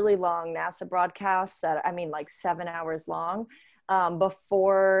those really long NASA broadcasts that, I mean, like 7 hours long,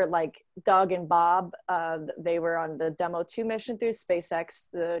 before like Doug and Bob, they were on the Demo 2 mission through SpaceX,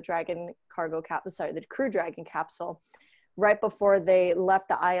 the Dragon cargo capsule, sorry, the Crew Dragon capsule. Right before they left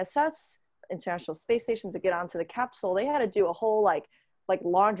the ISS, International Space Station, to get onto the capsule, they had to do a whole like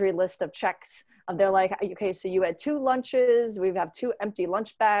laundry list of checks. They're like, okay, so you had 2 lunches, we have 2 empty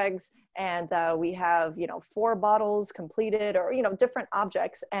lunch bags, and we have, 4 bottles completed, or, different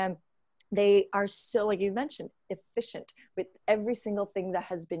objects. And they are so, like you mentioned, efficient with every single thing that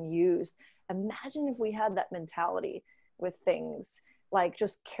has been used. Imagine if we had that mentality with things, like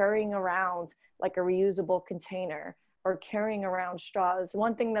just carrying around like a reusable container or carrying around straws.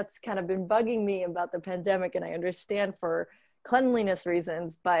 One thing that's kind of been bugging me about the pandemic, and I understand for cleanliness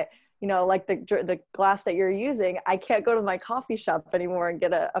reasons, but like the glass that you're using, I can't go to my coffee shop anymore and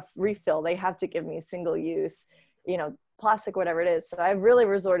get a refill. They have to give me single use, plastic, whatever it is. So I've really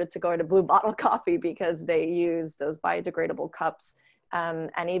resorted to going to Blue Bottle Coffee, because they use those biodegradable cups,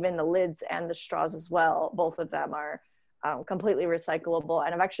 and even the lids and the straws as well. Both of them are completely recyclable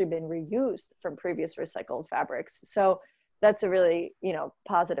and have actually been reused from previous recycled fabrics. So that's a really,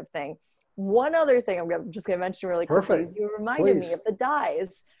 positive thing. One other thing I'm just going to mention really quickly is you reminded me of the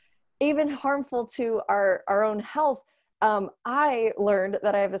dyes, even harmful to our own health. I learned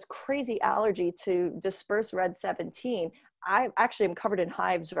that I have this crazy allergy to dispersed red 17. I actually am covered in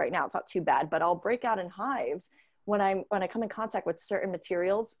hives right now. It's not too bad, but I'll break out in hives when I come in contact with certain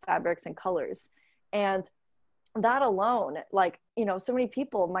materials, fabrics, and colors. And that alone, so many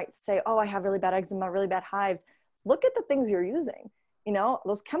people might say, oh, I have really bad eczema, really bad hives. Look at the things you're using.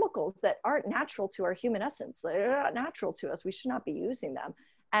 Those chemicals that aren't natural to our human essence. They're not natural to us. We should not be using them.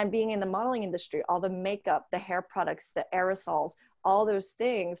 And being in the modeling industry, all the makeup, the hair products, the aerosols, all those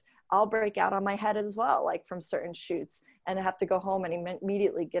things, I'll break out on my head as well, like from certain shoots, and I have to go home and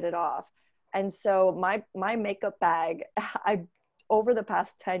immediately get it off. And so my makeup bag, over the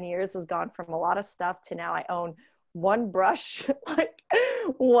past 10 years has gone from a lot of stuff to now I own one brush, like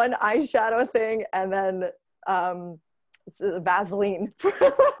one eyeshadow thing, and then Vaseline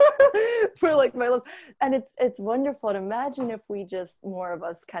for like my lips. And it's wonderful. And imagine if we just, more of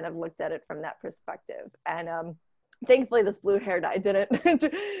us kind of looked at it from that perspective. And thankfully this blue hair dye didn't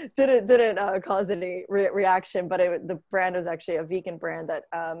cause any reaction, but the brand was actually a vegan brand that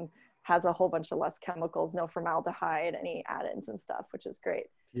has a whole bunch of less chemicals, no formaldehyde, any add-ins and stuff, which is great.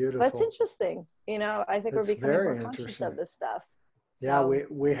 But it's Beautiful. interesting, you know, I think we're It's becoming more very conscious interesting. of this stuff. Yeah, So,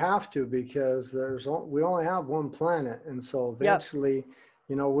 we have to, because we only have one planet, and so yep, eventually,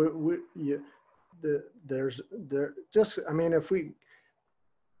 you know, there just, I mean, if we,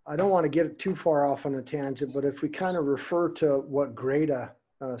 I don't want to get too far off on a tangent, but if we kind of refer to what Greta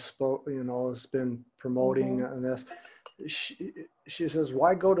spoke, you know, has been promoting mm-hmm. on this, she says,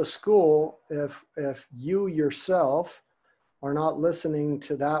 why go to school if you yourself are not listening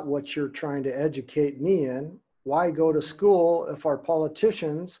to that what you're trying to educate me in? Why go to school if our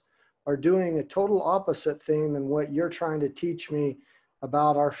politicians are doing a total opposite thing than what you're trying to teach me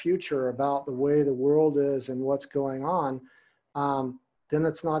about our future, about the way the world is and what's going on? Then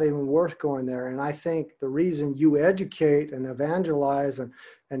it's not even worth going there. And I think the reason you educate and evangelize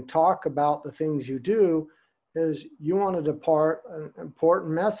and talk about the things you do is you want to depart an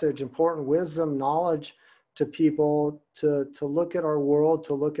important message, important wisdom, knowledge to people, to look at our world,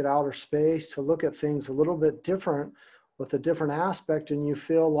 to look at outer space, to look at things a little bit different with a different aspect. And you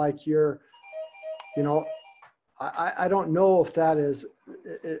feel like you're, you know, I don't know if that is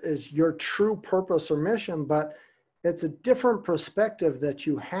your true purpose or mission, but it's a different perspective that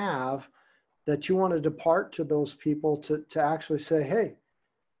you have, that you want to depart to those people to actually say, hey,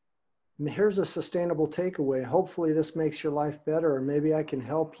 here's a sustainable takeaway. Hopefully this makes your life better, or maybe I can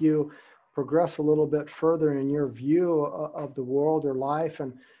help you progress a little bit further in your view of the world or life,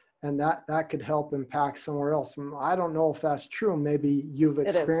 and that could help impact somewhere else. I don't know if that's true. Maybe you've It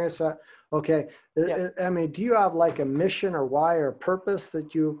is. experienced that. Okay. Yep. I mean, do you have like a mission or why or purpose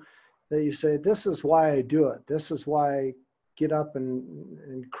that you say, this is why I do it? This is why I get up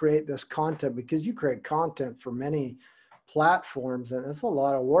and create this content? Because you create content for many platforms, and it's a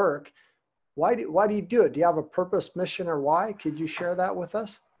lot of work. Why do you do it? Do you have a purpose, mission, or why? Could you share that with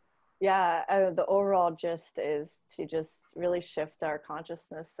us? Yeah, the overall gist is to just really shift our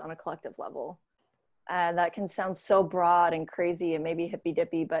consciousness on a collective level. And that can sound so broad and crazy and maybe hippy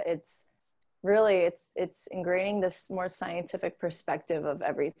dippy, but it's really, it's ingraining this more scientific perspective of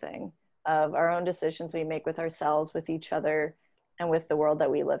everything, of our own decisions we make with ourselves, with each other, and with the world that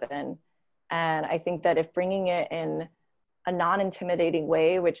we live in. And I think that if bringing it in a non-intimidating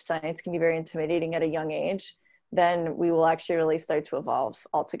way, which science can be very intimidating at a young age, then we will actually really start to evolve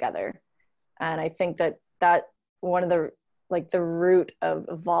altogether. And I think that one of the, like, the root of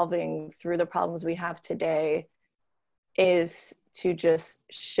evolving through the problems we have today is to just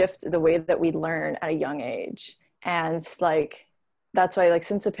shift the way that we learn at a young age. And like, that's why, like,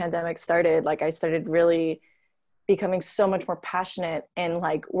 since the pandemic started, like, I started really becoming so much more passionate and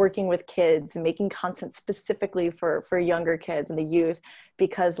like working with kids and making content specifically for younger kids and the youth,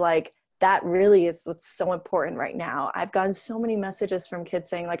 because like that really is what's so important right now. I've gotten so many messages from kids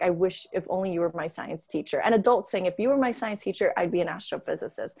saying like, I wish if only you were my science teacher, and adults saying, if you were my science teacher, I'd be an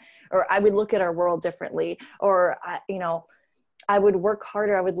astrophysicist, or I would look at our world differently, or you know, I would work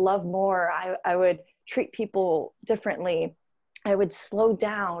harder, I would love more, I would treat people differently, I would slow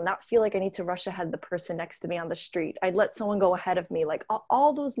down, not feel like I need to rush ahead the person next to me on the street. I'd let someone go ahead of me. Like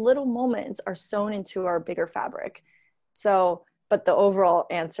all those little moments are sewn into our bigger fabric. So, but the overall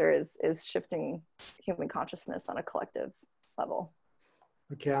answer is shifting human consciousness on a collective level.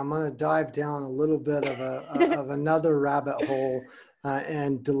 Okay, I'm going to dive down a little bit of another rabbit hole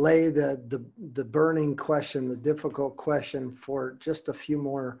and delay the burning question, the difficult question, for just a few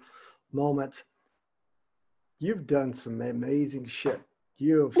more moments. You've done some amazing shit.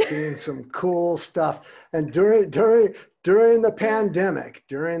 You've seen some cool stuff. And during the pandemic,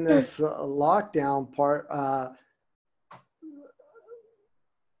 during this lockdown part,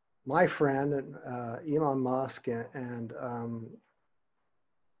 my friend Elon Musk and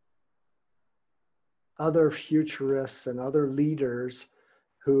other futurists and other leaders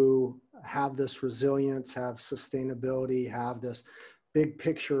who have this resilience, have sustainability, have this big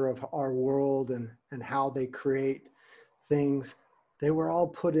picture of our world and how they create things, they were all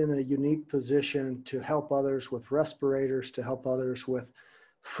put in a unique position to help others with respirators, to help others with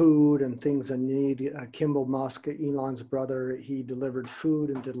food and things in need. Kimball Musk, Elon's brother, he delivered food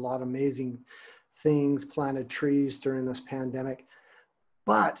and did a lot of amazing things, planted trees during this pandemic.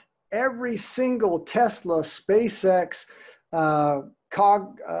 But every single Tesla, SpaceX,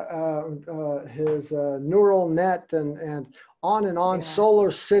 his neural net, and on, Yeah.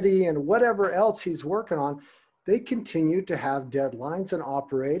 Solar City, and whatever else he's working on, they continue to have deadlines and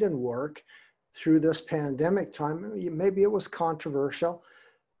operate and work through this pandemic time. Maybe it was controversial,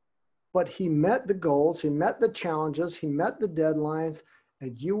 but he met the goals, he met the challenges, he met the deadlines,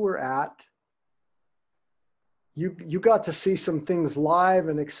 and you you got to see some things live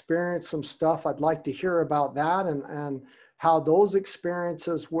and experience some stuff. I'd like to hear about that and how those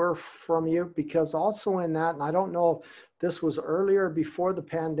experiences were from you, because also in that, and I don't know if this was earlier before the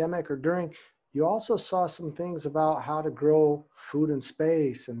pandemic or during, you also saw some things about how to grow food in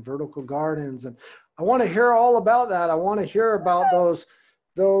space and vertical gardens. And I want to hear all about that. I want to hear about those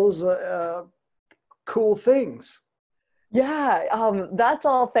cool things. Yeah, that's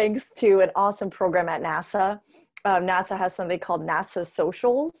all thanks to an awesome program at NASA. NASA has something called NASA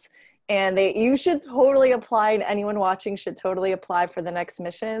Socials, and you should totally apply, and anyone watching should totally apply for the next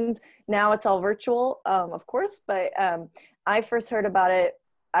missions. Now it's all virtual, of course, but I first heard about it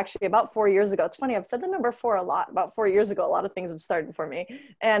actually about 4 years ago. It's funny, I've said the number 4 a lot. About 4 years ago, a lot of things have started for me.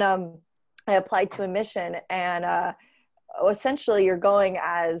 And I applied to a mission, and essentially you're going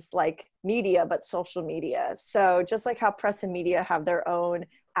as like media, but social media. So just like how press and media have their own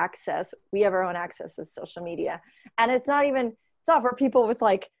access, we have our own access as social media. And it's not for people with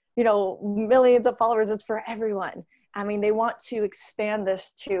like, you know, millions of followers. It's for everyone. I mean, they want to expand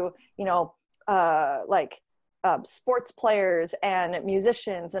this to, you know, sports players and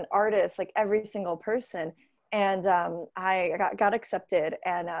musicians and artists, like every single person. And I got accepted.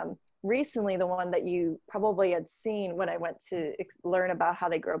 And recently, the one that you probably had seen when I went to learn about how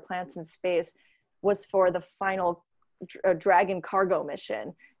they grow plants in space was for the final Dragon cargo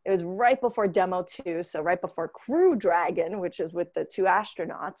mission. It was right before Demo 2, so right before Crew Dragon, which is with the 2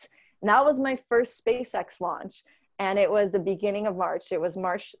 astronauts. And that was my first SpaceX launch. And it was the beginning of March. It was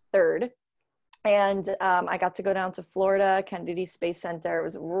March 3rd. And I got to go down to Florida, Kennedy Space Center. It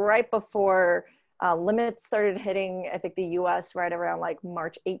was right before limits started hitting, I think, the US right around like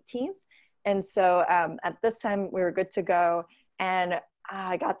March 18th. And so at this time we were good to go. And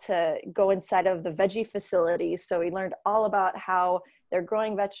I got to go inside of the veggie facilities. So we learned all about how they're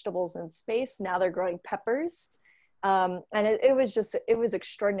growing vegetables in space. Now they're growing peppers. And it was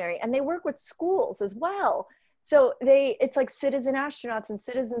extraordinary. And they work with schools as well. So it's like citizen astronauts and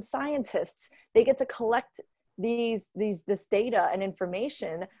citizen scientists. They get to collect this data and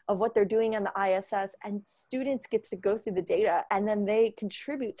information of what they're doing on the ISS, and students get to go through the data and then they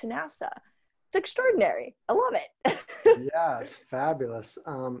contribute to NASA. It's extraordinary. I love it. Yeah, it's fabulous.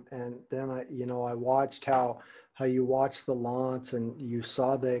 And then I watched how you watched the launch and you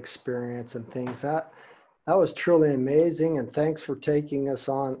saw the experience and things. That was truly amazing. And thanks for taking us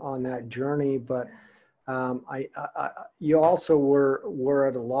on that journey. But you also were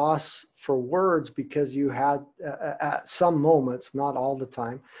at a loss for words, because you had at some moments, not all the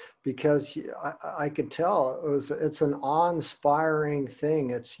time, because I could tell it's an awe-inspiring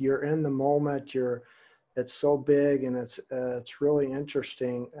thing. You're in the moment. It's so big, and it's really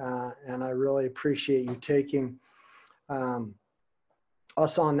interesting. And I really appreciate you taking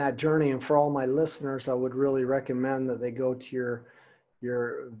us on that journey. And for all my listeners, I would really recommend that they go to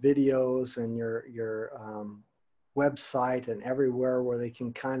your videos and your website and everywhere where they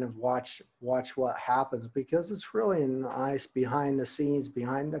can kind of watch what happens, because it's really a nice behind the scenes,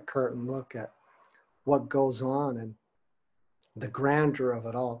 behind the curtain look at what goes on and the grandeur of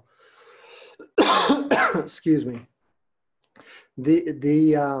it all. Excuse me.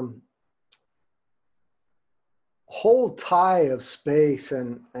 The whole tie of space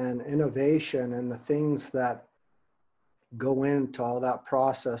and innovation and the things that go into all that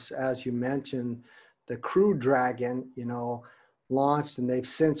process, as you mentioned, the Crew Dragon, launched, and they've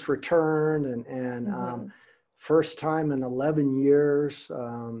since returned, and first time in 11 years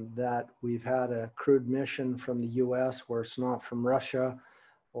that we've had a crewed mission from the US where it's not from Russia,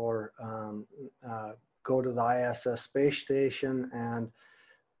 or go to the ISS space station, and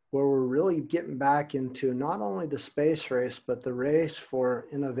where we're really getting back into not only the space race, but the race for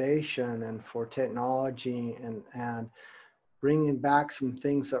innovation and for technology, and bringing back some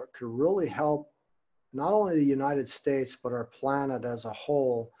things that could really help not only the United States, but our planet as a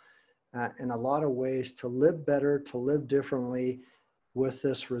whole, in a lot of ways, to live better, to live differently with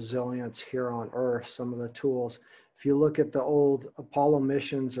this resilience here on Earth. Some of the tools, if you look at the old Apollo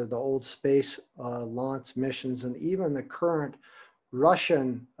missions or the old space launch missions, and even the current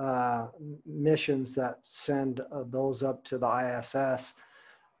Russian missions that send those up to the ISS,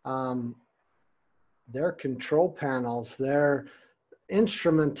 their control panels, their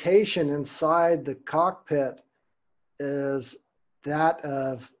instrumentation inside the cockpit is that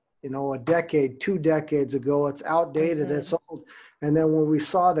of, a decade, 2 decades ago. It's outdated, it's old. And then when we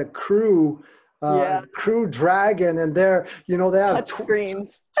saw the Crew Dragon, and they have touch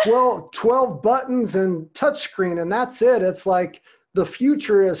screens, 12 buttons and touchscreen, and that's it. It's like the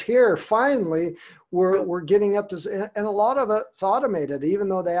future is here. Finally, we're getting up to, and a lot of it's automated. Even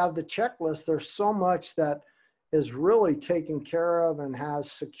though they have the checklist, there's so much that is really taken care of and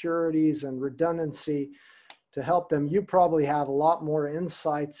has securities and redundancy to help them. You probably have a lot more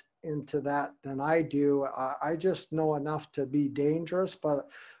insights into that than I do. I just know enough to be dangerous, but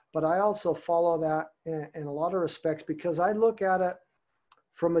I also follow that in a lot of respects because I look at it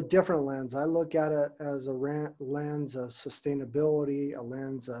from a different lens. I look at it as a lens of sustainability, a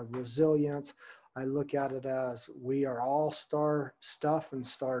lens of resilience. I look at it as we are all star stuff and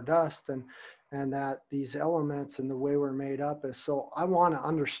stardust, and that these elements and the way we're made up is. So I want to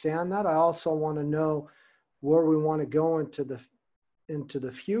understand that. I also want to know where we want to go into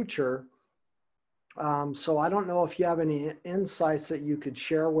the future. So I don't know if you have any insights that you could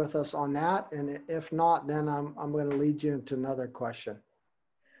share with us on that, and if not, then I'm going to lead you into another question.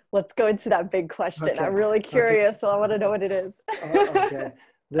 Let's go into that big question. Okay. I'm really curious, so I want to know what it is. Okay.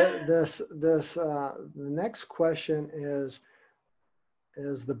 The next question is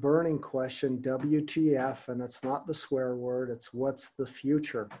the burning question, WTF, and it's not the swear word, it's what's the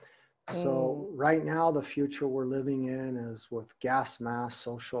future? So right now, the future we're living in is with gas masks,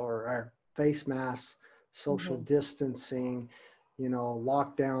 or face masks, social distancing,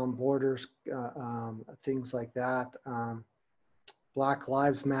 lockdown, borders, things like that. Black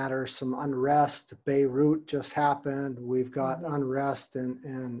Lives Matter, some unrest. Beirut just happened. We've got unrest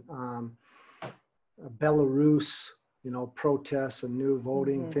in Belarus, protests and new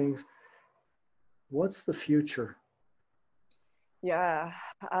voting things. What's the future? Yeah.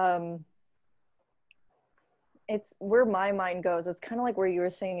 It's where my mind goes. It's kind of like where you were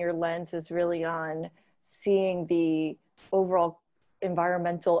saying your lens is really on seeing the overall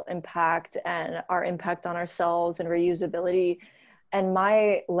environmental impact and our impact on ourselves and reusability. And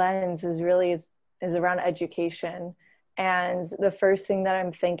my lens is really is around education. And the first thing that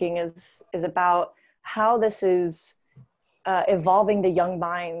I'm thinking is about how this is evolving the young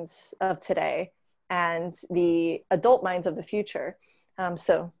minds of today and the adult minds of the future. As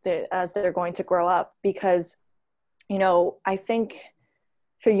they're going to grow up, because, I think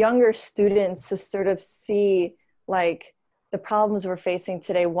for younger students to sort of see like the problems we're facing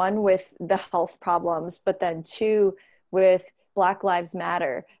today, one with the health problems, but then two with Black Lives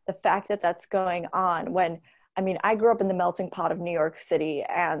Matter, the fact that that's going on I grew up in the melting pot of New York City,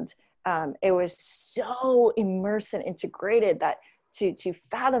 and it was so immersed and integrated that to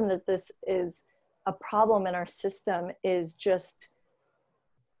fathom that this is a problem in our system is just,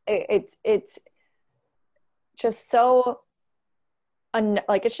 it's just so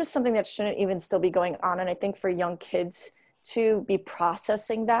it's just something that shouldn't even still be going on. And I think for young kids to be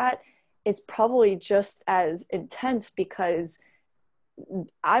processing that is probably just as intense, because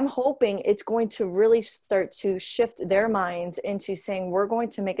I'm hoping it's going to really start to shift their minds into saying, we're going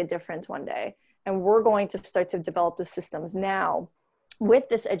to make a difference one day, and we're going to start to develop the systems now with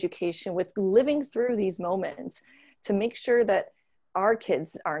this education, with living through these moments, to make sure that our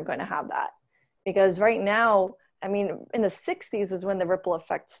kids aren't going to have that. Because right now, in the 60s is when the ripple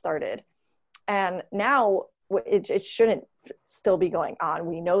effect started. And now it shouldn't still be going on.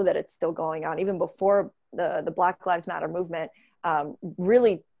 We know that it's still going on. Even before the Black Lives Matter movement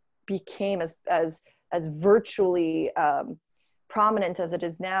really became as virtually prominent as it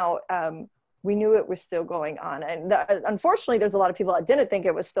is now, we knew it was still going on. And unfortunately, there's a lot of people that didn't think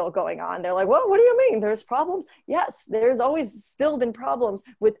it was still going on. They're like, well, what do you mean? There's problems? Yes, there's always still been problems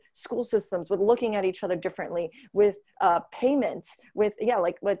with school systems, with looking at each other differently, with payments, with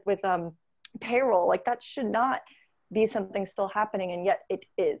payroll. Like, that should not be something still happening, and yet it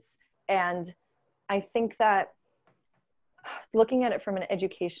is. And I think that looking at it from an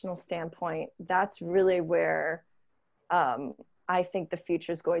educational standpoint, that's really where I think the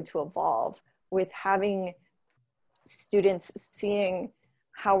future is going to evolve, with having students seeing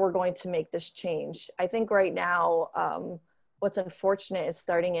how we're going to make this change. I think right now, what's unfortunate is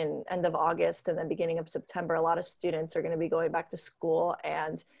starting in end of August and then beginning of September, a lot of students are going to be going back to school,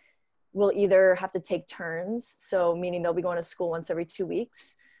 and will either have to take turns. So meaning they'll be going to school once every 2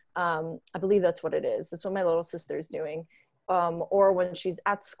 weeks. I believe that's what it is. That's what my little sister is doing. Or when she's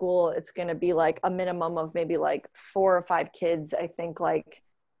at school, it's going to be like a minimum of maybe like 4 or 5 kids, I think, like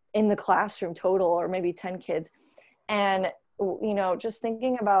in the classroom total, or maybe 10 kids. And, just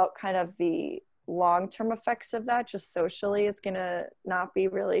thinking about kind of the long-term effects of that, just socially, it's going to not be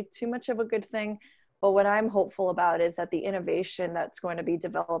really too much of a good thing. But what I'm hopeful about is that the innovation that's going to be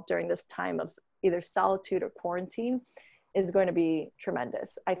developed during this time of either solitude or quarantine is going to be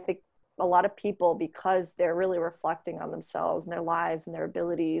tremendous. I think a lot of people, because they're really reflecting on themselves and their lives and their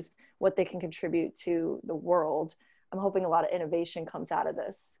abilities, what they can contribute to the world, I'm hoping a lot of innovation comes out of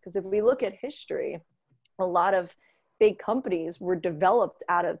this. Because if we look at history, a lot of big companies were developed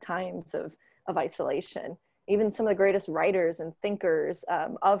out of times of isolation. even some of the greatest writers and thinkers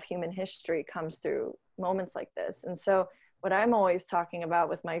of human history comes through moments like this. And so what I'm always talking about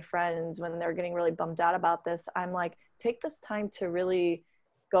with my friends when they're getting really bummed out about this, I'm like, take this time to really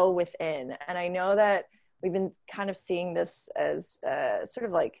go within. And I know that we've been kind of seeing this as sort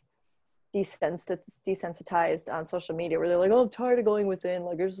of like desensitized on social media, where they're like, oh, I'm tired of going within,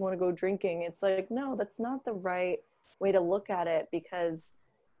 like I just want to go drinking. It's like, no, that's not the right way to look at it, because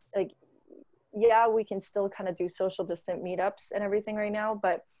like, yeah, we can still kind of do social distant meetups and everything right now,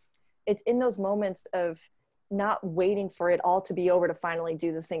 but it's in those moments of not waiting for it all to be over to finally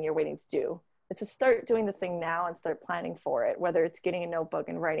do the thing you're waiting to do. It's to start doing the thing now and start planning for it, whether it's getting a notebook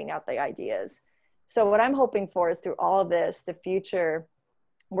and writing out the ideas. So what I'm hoping for is through all of this, the future,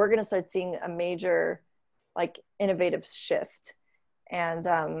 we're going to start seeing a major like innovative shift. And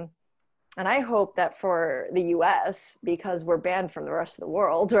I hope that for the US, because we're banned from the rest of the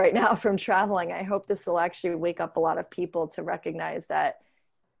world right now from traveling, I hope this will actually wake up a lot of people to recognize that,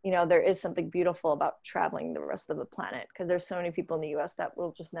 you know, there is something beautiful about traveling the rest of the planet, because there's so many people in the US that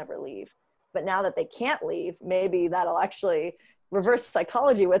will just never leave. But now that they can't leave, maybe that'll actually reverse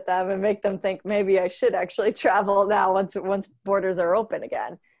psychology with them and make them think maybe I should actually travel now once borders are open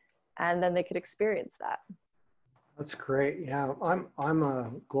again. And then they could experience that. That's great. Yeah, I'm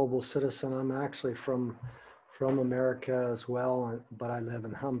a global citizen. I'm actually from America as well, but I live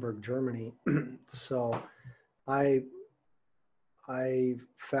in Hamburg, Germany. So I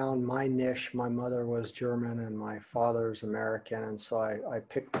found my niche. My mother was German and my father's American, and so I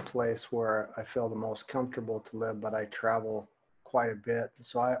picked the place where I feel the most comfortable to live, but I travel quite a bit.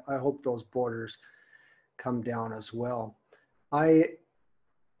 So I hope those borders come down as well. I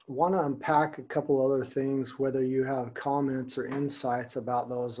want to unpack a couple other things, whether you have comments or insights about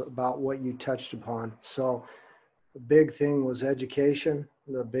those, about what you touched upon. So the big thing was education.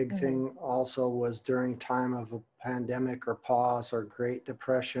 The big thing also was during time of a pandemic or pause or Great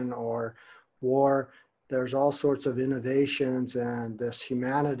Depression or war, there's all sorts of innovations, and this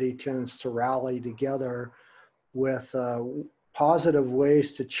humanity tends to rally together with positive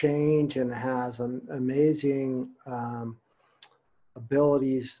ways to change, and has amazing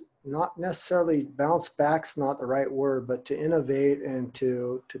abilities, not necessarily bounce back's not the right word, but to innovate and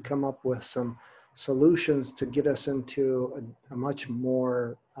to come up with some solutions to get us into a much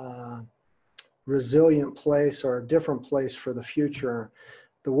more resilient place, or a different place for the future.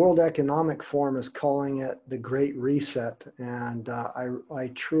 The World Economic Forum is calling it the Great Reset, and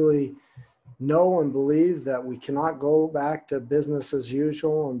I truly know and believe that we cannot go back to business as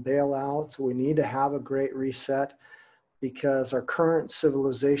usual and bailouts. We need to have a great reset, because our current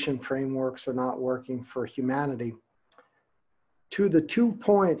civilization frameworks are not working for humanity. To the 2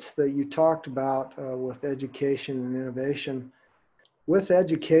 points that you talked about with education and innovation, with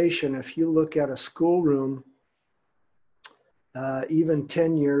education, if you look at a schoolroom, even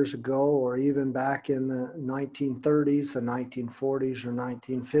 10 years ago, or even back in the 1930s, the 1940s, or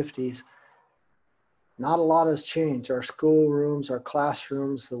 1950s, not a lot has changed. Our schoolrooms, our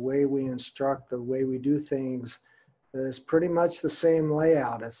classrooms, the way we instruct, the way we do things, is pretty much the same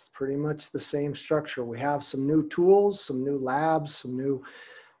layout. It's pretty much the same structure. We have some new tools, some new labs, some new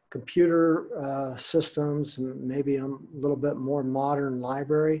computer systems, maybe a little bit more modern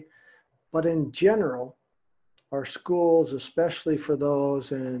library. But in general, our schools, especially for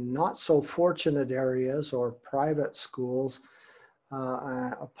those in not so fortunate areas or private schools,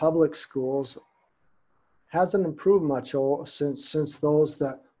 public schools, hasn't improved much since those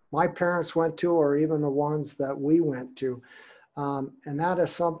that my parents went to, or even the ones that we went to. And that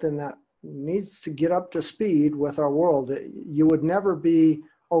is something that needs to get up to speed with our world. You would never be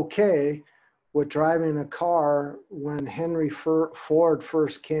okay with driving a car when Henry Ford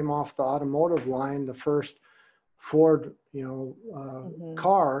first came off the automotive line, the first Ford,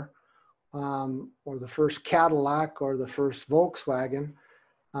 car, or the first Cadillac, or the first Volkswagen.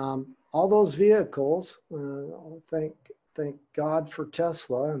 All those vehicles, thank God for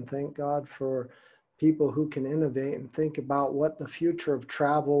Tesla, and thank God for people who can innovate and think about what the future of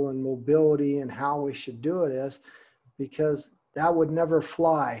travel and mobility and how we should do it is, because that would never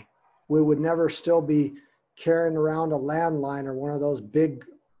fly. We would never still be carrying around a landline or one of those big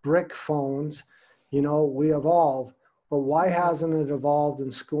brick phones. You know, we evolved, but why hasn't it evolved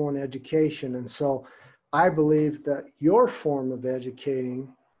in school and education? And so I believe that your form of educating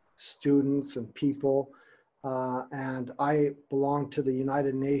students and people, and I belong to the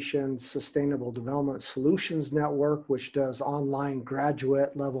United Nations Sustainable Development Solutions Network, which does online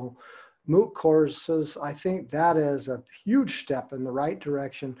graduate level MOOC courses. I think that is a huge step in the right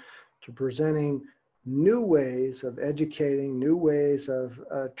direction to presenting new ways of educating, new ways of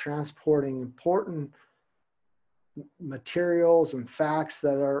transporting important materials and facts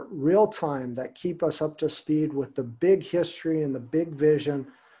that are real time, that keep us up to speed with the big history and the big vision,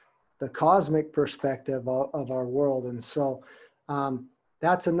 the cosmic perspective of our world. And so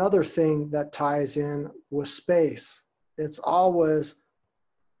that's another thing that ties in with space. It's always,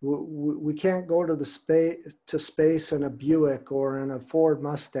 we can't go to space in a Buick or in a Ford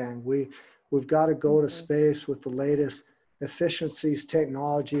Mustang. We've got to go to space with the latest efficiencies,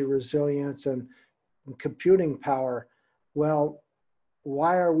 technology, resilience, and computing power. Well,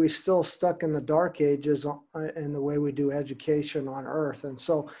 why are we still stuck in the dark ages in the way we do education on Earth? And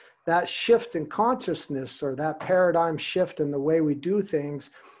so that shift in consciousness, or that paradigm shift in the way we do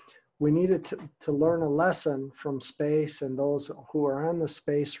things, we needed to learn a lesson from space and those who are in the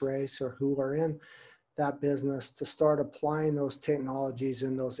space race or who are in that business, to start applying those technologies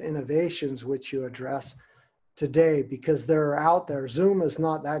and those innovations which you address today, because they're out there. Zoom is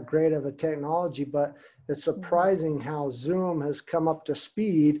not that great of a technology, but it's surprising how Zoom has come up to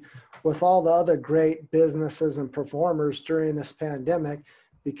speed with all the other great businesses and performers during this pandemic,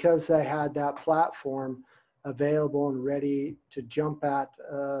 because they had that platform available and ready to jump at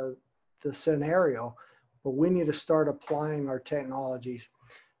the scenario. But we need to start applying our technologies.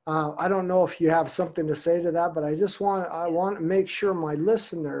 I don't know if you have something to say to that, but I want to make sure my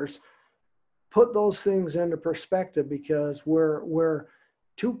listeners put those things into perspective, because we're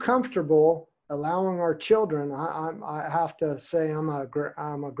too comfortable allowing our children. I have to say I'm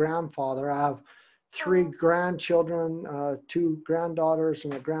a grandfather. I have 3 grandchildren, 2 granddaughters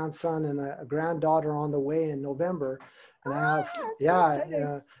and a grandson, and a granddaughter on the way in November. And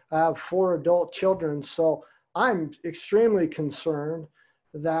I have 4 adult children. So I'm extremely concerned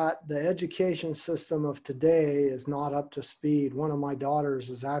that the education system of today is not up to speed. One of my daughters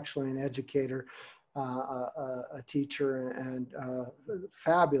is actually an educator, a teacher, and a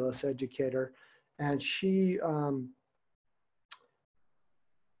fabulous educator. And she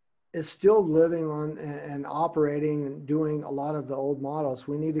is still living on and operating and doing a lot of the old models.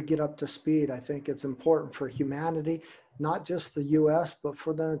 We need to get up to speed. I think it's important for humanity, not just the US, but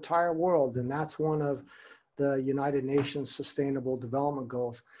for the entire world. And that's one of the United Nations Sustainable Development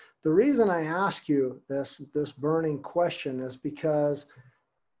Goals. The reason I ask you this burning question is because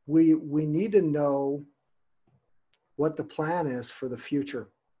we need to know what the plan is for the future.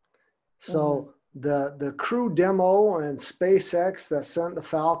 So the crew demo and SpaceX that sent the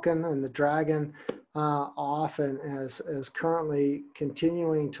Falcon and the Dragon off and is currently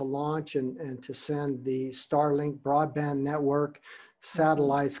continuing to launch and to send the Starlink broadband network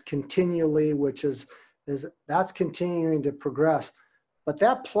satellites continually, which that's continuing to progress. But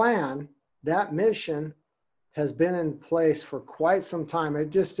that plan, that mission has been in place for quite some time.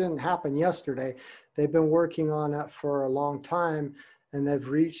 It just didn't happen yesterday. They've been working on it for a long time, and they've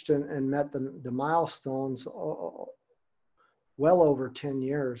reached and met the milestones well over 10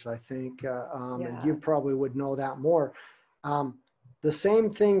 years, I think. And you probably would know that more. The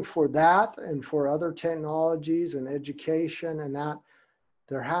same thing for that and for other technologies and education, and that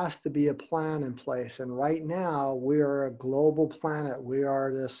there has to be a plan in place. And right now we are a global planet. We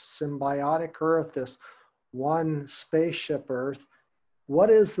are this symbiotic Earth, this one spaceship Earth. What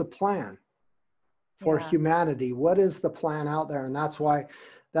is the plan for humanity? What is the plan out there? And that's why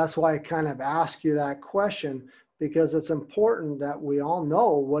I kind of ask you that question, because it's important that we all know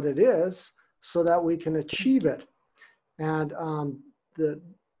what it is so that we can achieve it. And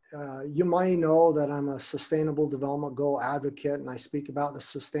you might know that I'm a Sustainable Development Goal advocate, and I speak about the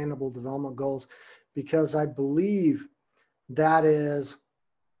Sustainable Development Goals because I believe that is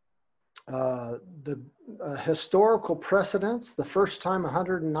the historical precedence. The first time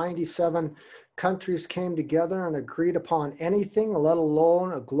 197 countries came together and agreed upon anything, let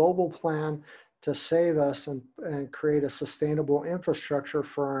alone a global plan to save us and create a sustainable infrastructure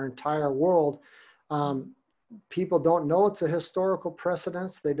for our entire world. People don't know it's a historical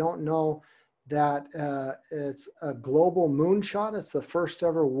precedence. They don't know that it's a global moonshot. It's the first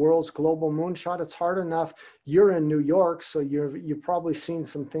ever world's global moonshot. It's hard enough. You're in New York, so you've probably seen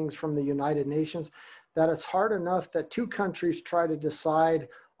some things from the United Nations, that it's hard enough that 2 countries try to decide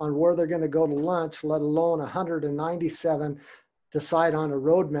on where they're going to go to lunch, let alone 197 decide on a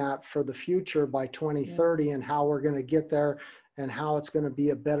roadmap for the future by 2030 and how we're going to get there and how it's going to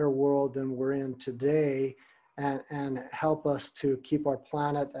be a better world than we're in today, and help us to keep our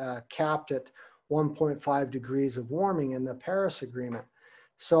planet capped at 1.5 degrees of warming in the Paris Agreement.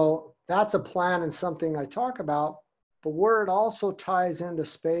 So that's a plan and something I talk about, but where it also ties into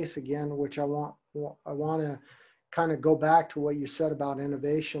space again, which I want to kind of go back to what you said about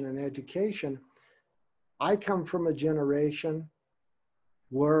innovation and education. I come from a generation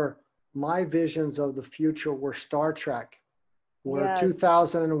where my visions of the future were Star Trek, were Yes.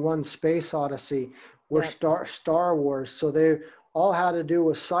 2001 Space Odyssey, were Yep. Star Wars. So they all had to do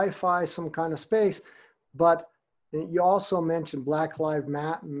with sci-fi, some kind of space. But you also mentioned Black Lives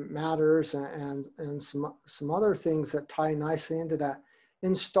Matters and some other things that tie nicely into that.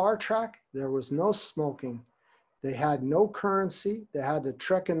 In Star Trek, there was no smoking. They had no currency. They had the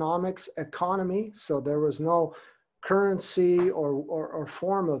Trekonomics economy, so there was no currency or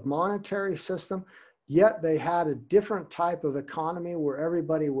form of monetary system. Yet they had a different type of economy where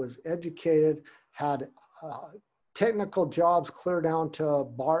everybody was educated, had uh, technical jobs clear down to a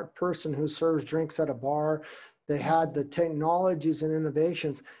bar person who serves drinks at a bar. They had the technologies and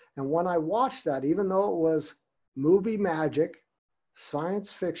innovations. And when I watched that, even though it was movie magic,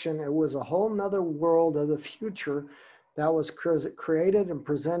 science fiction, it was a whole nother world of the future that was created and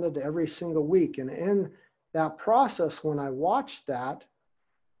presented every single week. And in that process, when I watched that,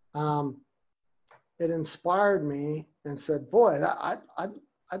 um, it inspired me and said, boy,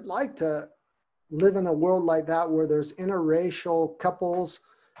 I'd like to live in a world like that where there's interracial couples,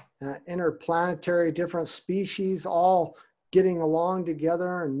 interplanetary different species all getting along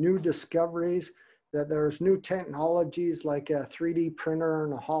together and new discoveries, that there's new technologies like a 3D printer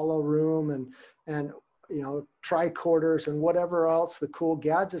and a hollow room and tricorders and whatever else the cool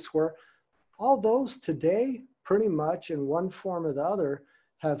gadgets were. All those today, pretty much in one form or the other,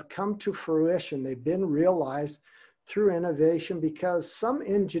 have come to fruition. They've been realized through innovation because some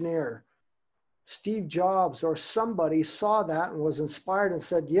engineer, Steve Jobs or somebody, saw that and was inspired and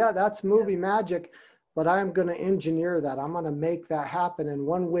said, yeah, that's movie magic, but I'm going to engineer that. I'm going to make that happen. In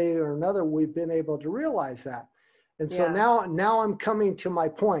one way or another, we've been able to realize that. And so now I'm coming to my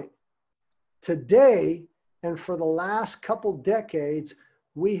point. Today, and for the last couple decades,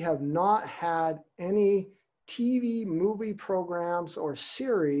 we have not had any TV, movie programs or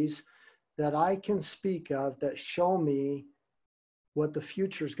series that I can speak of that show me what the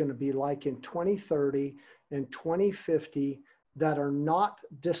future is going to be like in 2030 and 2050 that are not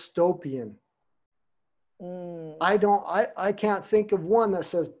dystopian. I can't think of one that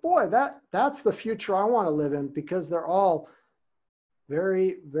says, boy, that's the future I want to live in, because they're all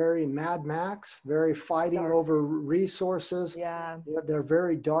very, very Mad Max, very fighting over resources. Yeah. They're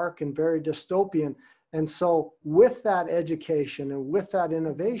very dark and very dystopian. And so with that education and with that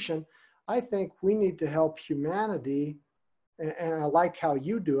innovation, I think we need to help humanity. And I like how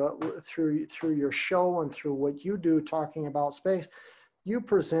you do it through your show and through what you do talking about space. You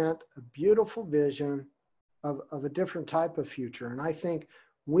present a beautiful vision of a different type of future. And I think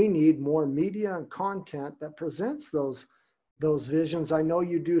we need more media and content that presents those visions. I know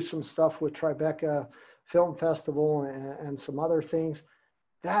you do some stuff with Tribeca Film Festival and some other things.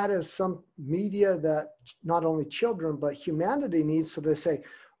 That is some media that not only children, but humanity needs. So they say,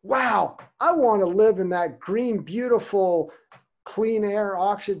 wow, I want to live in that green, beautiful, clean air,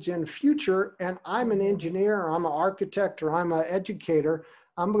 oxygen future. And I'm an engineer, or I'm an architect, or I'm an educator.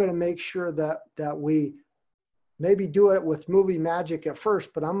 I'm going to make sure that we maybe do it with movie magic at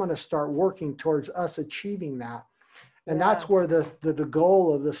first, but I'm going to start working towards us achieving that. And that's where the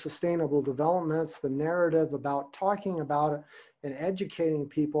goal of the sustainable developments, the narrative about talking about it and educating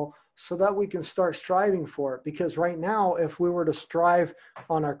people so that we can start striving for it. Because right now, if we were to strive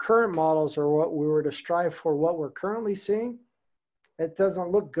on our current models, or what we were to strive for what we're currently seeing, it doesn't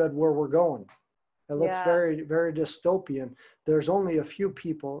look good where we're going. It looks very, very dystopian. There's only a few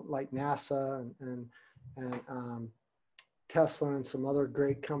people like NASA and Tesla and some other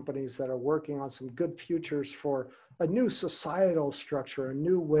great companies that are working on some good futures for a new societal structure, a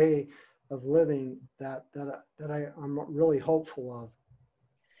new way of living that I'm really hopeful of.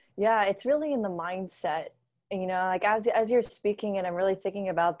 Yeah, it's really in the mindset. You know, like as you're speaking and I'm really thinking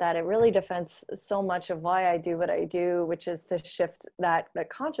about that, it really defends so much of why I do what I do, which is to shift that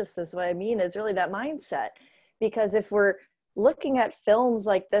consciousness. What I mean is really that mindset. Because if we're looking at films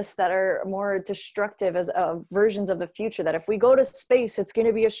like this that are more destructive as versions of the future, that if we go to space, it's going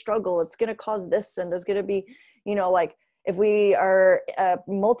to be a struggle, it's going to cause this, and there's going to be, you know, like if we are a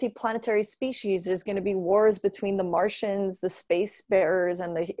multi-planetary species, there's going to be wars between the Martians, the space bearers,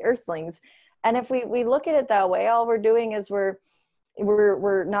 and the Earthlings. And if we look at it that way, all we're doing is we're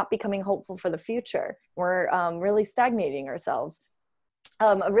not becoming hopeful for the future. We're really stagnating ourselves.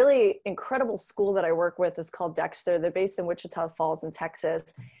 A really incredible school that I work with is called Dexter. They're based in Wichita Falls in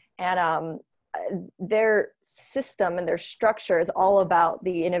Texas. And their system and their structure is all about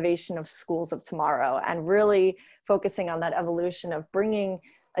the innovation of schools of tomorrow, and really focusing on that evolution of bringing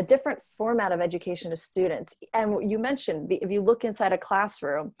a different format of education to students. And you mentioned, if you look inside a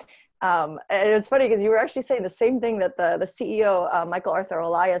classroom, And it's funny because you were actually saying the same thing that the CEO, Michael Arthur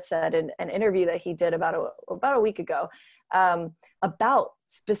Elias, said in an interview that he did about a week ago, about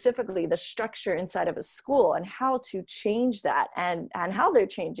specifically the structure inside of a school and how to change that, and how they're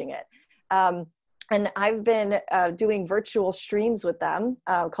changing it. And I've been doing virtual streams with them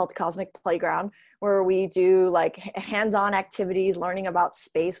called Cosmic Playground, where we do like hands-on activities, learning about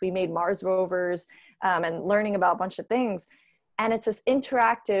space. We made Mars rovers and learning about a bunch of things. And it's this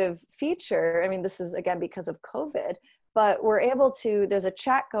interactive feature. I mean, this is, again, because of COVID, but we're able to, there's a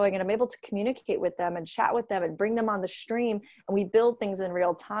chat going, and I'm able to communicate with them and chat with them and bring them on the stream. And we build things in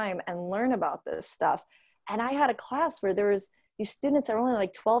real time and learn about this stuff. And I had a class where there was these students that were only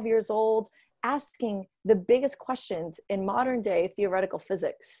like 12 years old, asking the biggest questions in modern day theoretical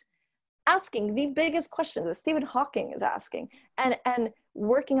physics, asking the biggest questions that Stephen Hawking is asking, and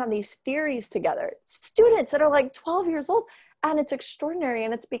working on these theories together. Students that are like 12 years old. And it's extraordinary.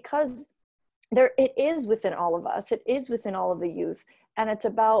 And it's because it is within all of us. It is within all of the youth. And it's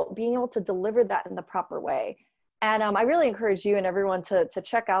about being able to deliver that in the proper way. And I really encourage you and everyone to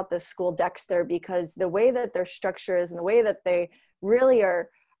check out this school, Dexter, because the way that their structure is and the way that they really are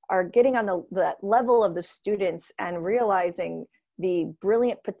getting on that level of the students and realizing the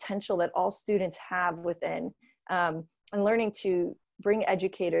brilliant potential that all students have within, and learning to bring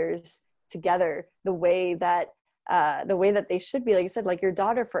educators together the way that they should be, like you said, like your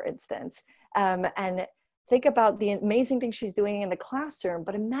daughter, for instance, and think about the amazing things she's doing in the classroom,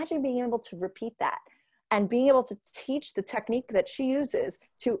 but imagine being able to repeat that and being able to teach the technique that she uses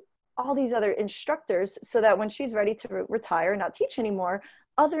to all these other instructors, so that when she's ready to retire, not teach anymore,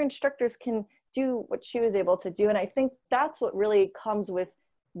 other instructors can do what she was able to do. And I think that's what really comes with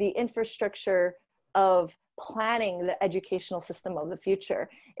the infrastructure of planning the educational system of the future,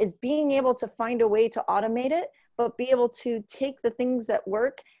 is being able to find a way to automate it, but be able to take the things that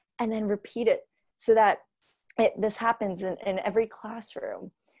work and then repeat it, so that this happens in every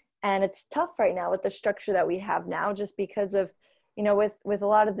classroom. And it's tough right now with the structure that we have now, just because of, with a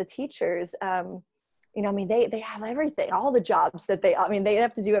lot of the teachers, I mean, they have everything, all the jobs that they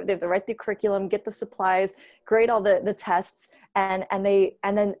have to do. They have to write the curriculum, get the supplies, grade all the tests, and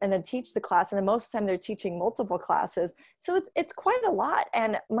then teach the class. And then most of the time they're teaching multiple classes. So it's quite a lot.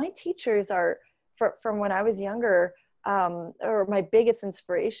 And my teachers are, from when I was younger, are my biggest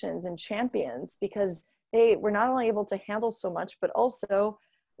inspirations and champions, because they were not only able to handle so much, but also,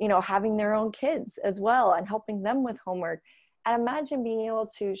 having their own kids as well and helping them with homework. And imagine being able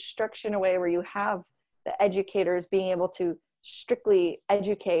to structure in a way where you have the educators being able to strictly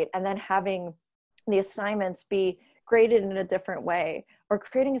educate, and then having the assignments be graded in a different way, or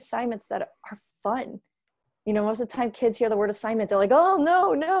creating assignments that are fun. Most of the time kids hear the word assignment, they're like, oh,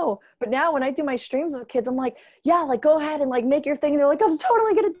 no. But now when I do my streams with kids, I'm like, yeah, like go ahead and like make your thing. And they're like, I'm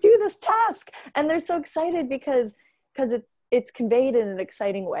totally going to do this task. And they're so excited because it's conveyed in an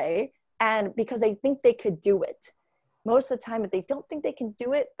exciting way, and because they think they could do it. Most of the time, if they don't think they can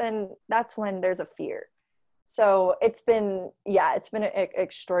do it, then that's when there's a fear. So it's been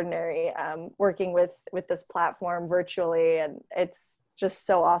extraordinary working with this platform virtually, and it's just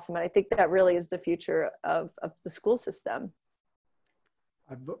so awesome. And I think that really is the future of the school system.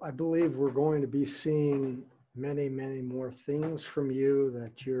 I believe we're going to be seeing many, many more things from you,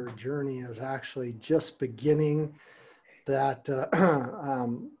 that your journey is actually just beginning, that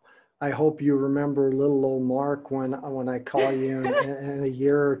I hope you remember little old Mark when I call you in a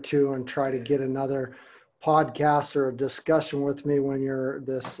year or two and try to get another podcast or a discussion with me when you're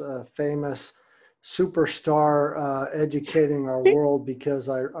this famous superstar educating our world, because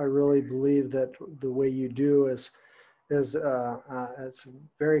I really believe that the way you do is it's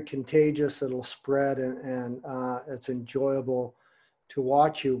very contagious. It'll spread, and it's enjoyable to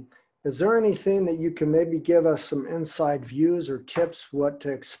watch you. Is there anything that you can maybe give us some inside views or tips, what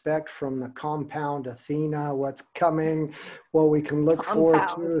to expect from the Compound Athena, what's coming, what we can look forward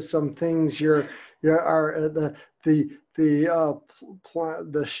to, some things the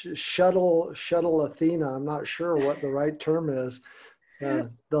shuttle Athena, I'm not sure what the right term is,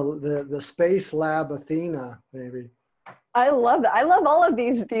 the Space Lab Athena, maybe. I love that. I love all of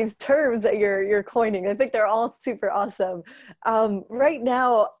these terms that you're coining. I think they're all super awesome. Right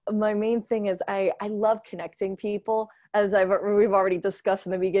now, my main thing is I love connecting people, as we've already discussed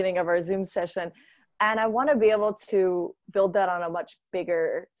in the beginning of our Zoom session, and I want to be able to build that on a much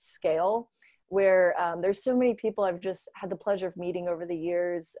bigger scale, where there's so many people I've just had the pleasure of meeting over the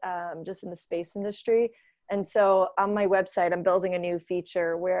years, just in the space industry. And so on my website, I'm building a new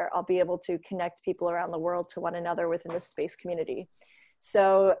feature where I'll be able to connect people around the world to one another within the space community.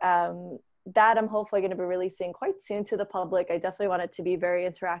 So that I'm hopefully going to be releasing quite soon to the public. I definitely want it to be very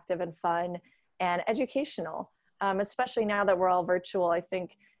interactive and fun and educational, especially now that we're all virtual. I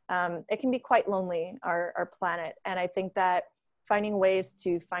think it can be quite lonely, our planet. And I think that finding ways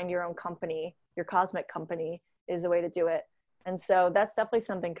to find your own company, your cosmic company, is a way to do it. And so that's definitely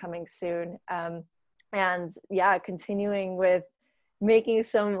something coming soon. And yeah, continuing with making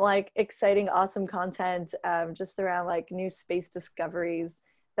some like exciting, awesome content just around like new space discoveries.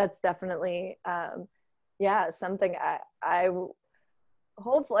 That's definitely, yeah, something I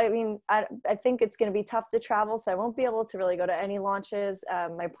hopefully, I mean, I think it's going to be tough to travel, so I won't be able to really go to any launches.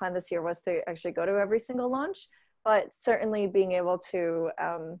 My plan this year was to actually go to every single launch, but certainly being able to,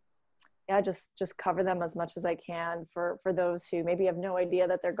 yeah, just cover them as much as I can for those who maybe have no idea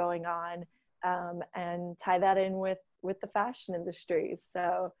that they're going on, and tie that in with the fashion industry.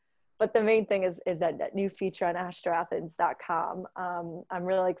 So, but the main thing is that new feature on astroathens.com. I'm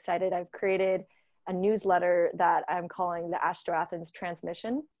really excited. I've created a newsletter that I'm calling the Astro Athens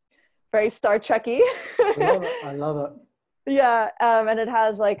Transmission. Very Star Trek-y. I love it. I love it. Yeah, and it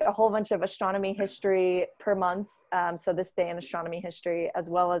has like a whole bunch of astronomy history per month. So this day in astronomy history, as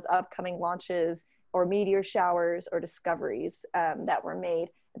well as upcoming launches or meteor showers or discoveries that were made,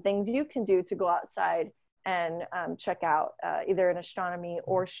 things you can do to go outside and check out either in astronomy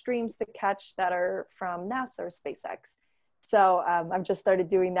or streams to catch that are from NASA or SpaceX. So I've just started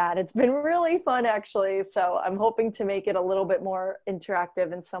doing that. It's been really fun, actually. So I'm hoping to make it a little bit more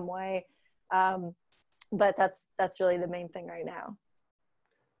interactive in some way. But that's really the main thing right now.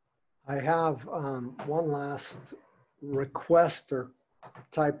 I have one last request or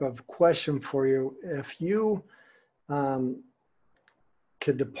type of question for you. If you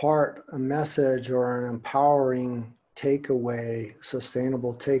could depart a message or an empowering takeaway,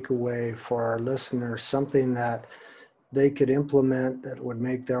 sustainable takeaway for our listeners, something that they could implement that would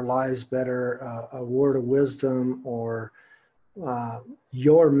make their lives better, a word of wisdom or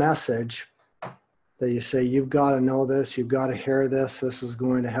your message that you say, you've got to know this, you've got to hear this, this is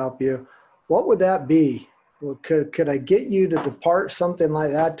going to help you, what would that be? Well, could I get you to depart something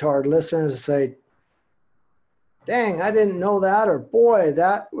like that to our listeners and say, dang, I didn't know that, or boy,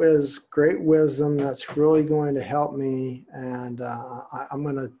 that was great wisdom, that's really going to help me, and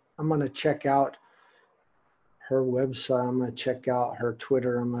I'm gonna check out her website, I'm going to check out her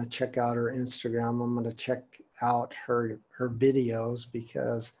Twitter, I'm going to check out her Instagram, I'm going to check out her videos,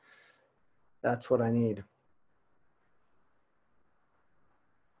 because that's what I need.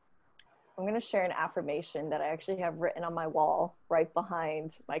 I'm going to share an affirmation that I actually have written on my wall right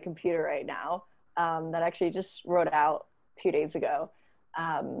behind my computer right now, that I actually just wrote out 2 days ago.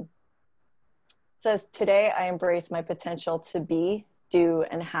 It says, today I embrace my potential to be, do,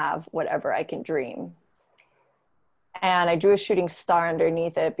 and have whatever I can dream. And I drew a shooting star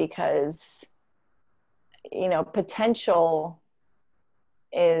underneath it because, you know, potential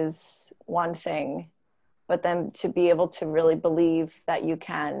is one thing, but then to be able to really believe that you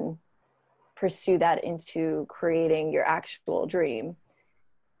can pursue that into creating your actual dream,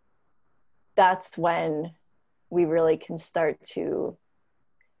 that's when we really can start to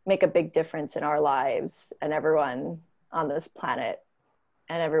make a big difference in our lives and everyone on this planet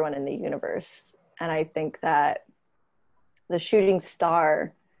and everyone in the universe. And I think that the shooting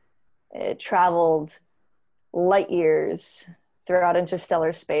star, it traveled light years throughout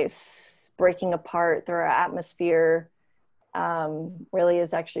interstellar space, breaking apart through our atmosphere. Really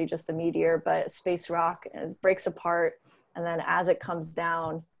is actually just a meteor, but space rock, and it breaks apart, and then as it comes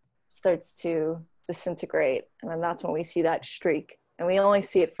down, starts to disintegrate, and then that's when we see that streak, and we only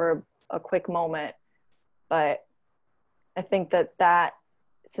see it for a quick moment. But I think that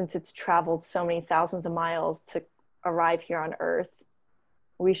since it's traveled so many thousands of miles to arrive here on Earth,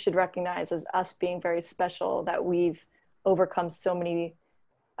 we should recognize as us being very special that we've overcome so many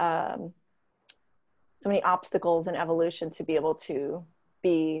obstacles in evolution to be able to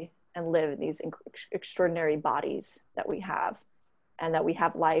be and live in these extraordinary bodies that we have, and that we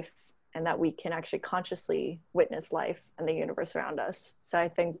have life, and that we can actually consciously witness life and the universe around us. So I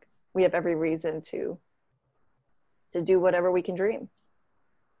think we have every reason to do whatever we can dream.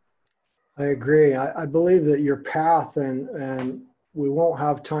 I agree. I believe that your path, and we won't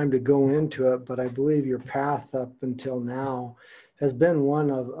have time to go into it, but I believe your path up until now has been one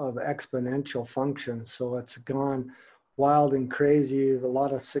of exponential function. So it's gone wild and crazy, a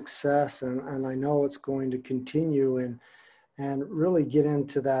lot of success, and I know it's going to continue and really get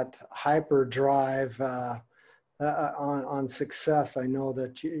into that hyperdrive on success. I know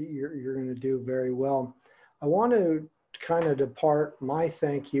that you're going to do very well. I want to kind of depart my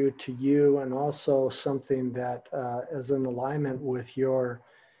thank you to you, and also something that is in alignment with your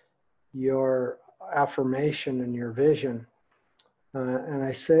your affirmation and your vision. And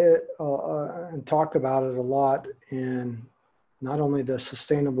I say it and talk about it a lot in not only the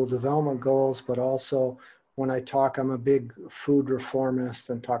Sustainable Development Goals, but also when I talk, I'm a big food reformist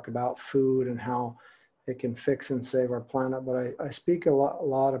and talk about food and how it can fix and save our planet. But I speak a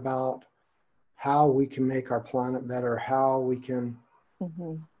lot about how we can make our planet better, how we can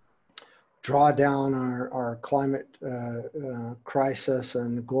draw down our climate crisis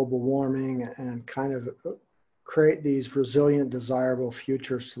and global warming and kind of create these resilient, desirable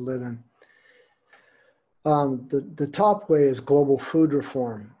futures to live in. The top way is global food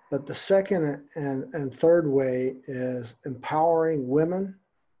reform, but the second and third way is empowering women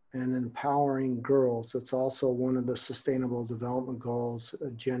and empowering girls. It's also one of the Sustainable Development Goals,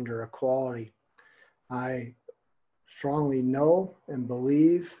 gender equality. I strongly know and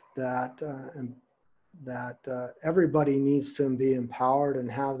believe that everybody needs to be empowered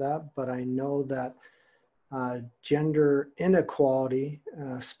and have that, but I know that gender inequality,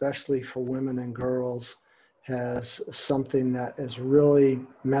 especially for women and girls, has something that is really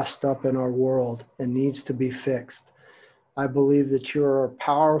messed up in our world and needs to be fixed. I believe that you're a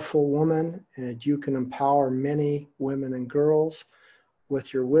powerful woman and you can empower many women and girls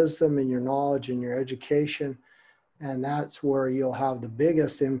with your wisdom and your knowledge and your education. And that's where you'll have the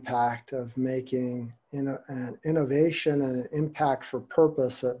biggest impact of making an innovation and an impact for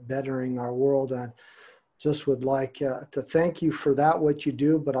purpose at bettering our world. And just would like to thank you for that, what you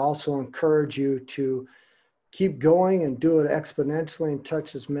do, but also encourage you to keep going and do it exponentially and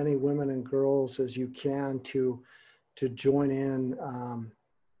touch as many women and girls as you can to join in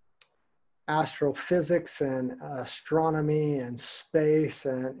astrophysics and astronomy and space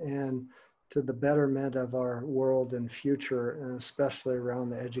and to the betterment of our world and future, and especially around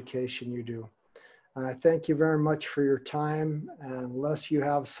the education you do. I thank you very much for your time. And unless you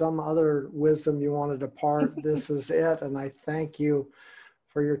have some other wisdom you want to depart, this is it. And I thank you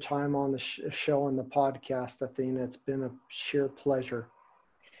for your time on the show and the podcast, Athena. It's been a sheer pleasure.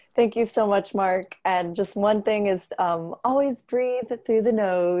 Thank you so much, Mark. And just one thing is always breathe through the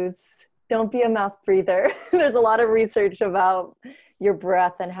nose. Don't be a mouth breather. There's a lot of research about your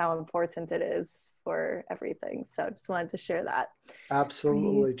breath and how important it is for everything. So just wanted to share that.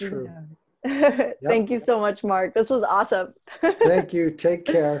 Absolutely true. Yep. Thank you so much, Mark. This was awesome. Thank you. Take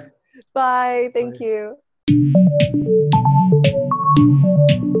care. Bye. Thank you.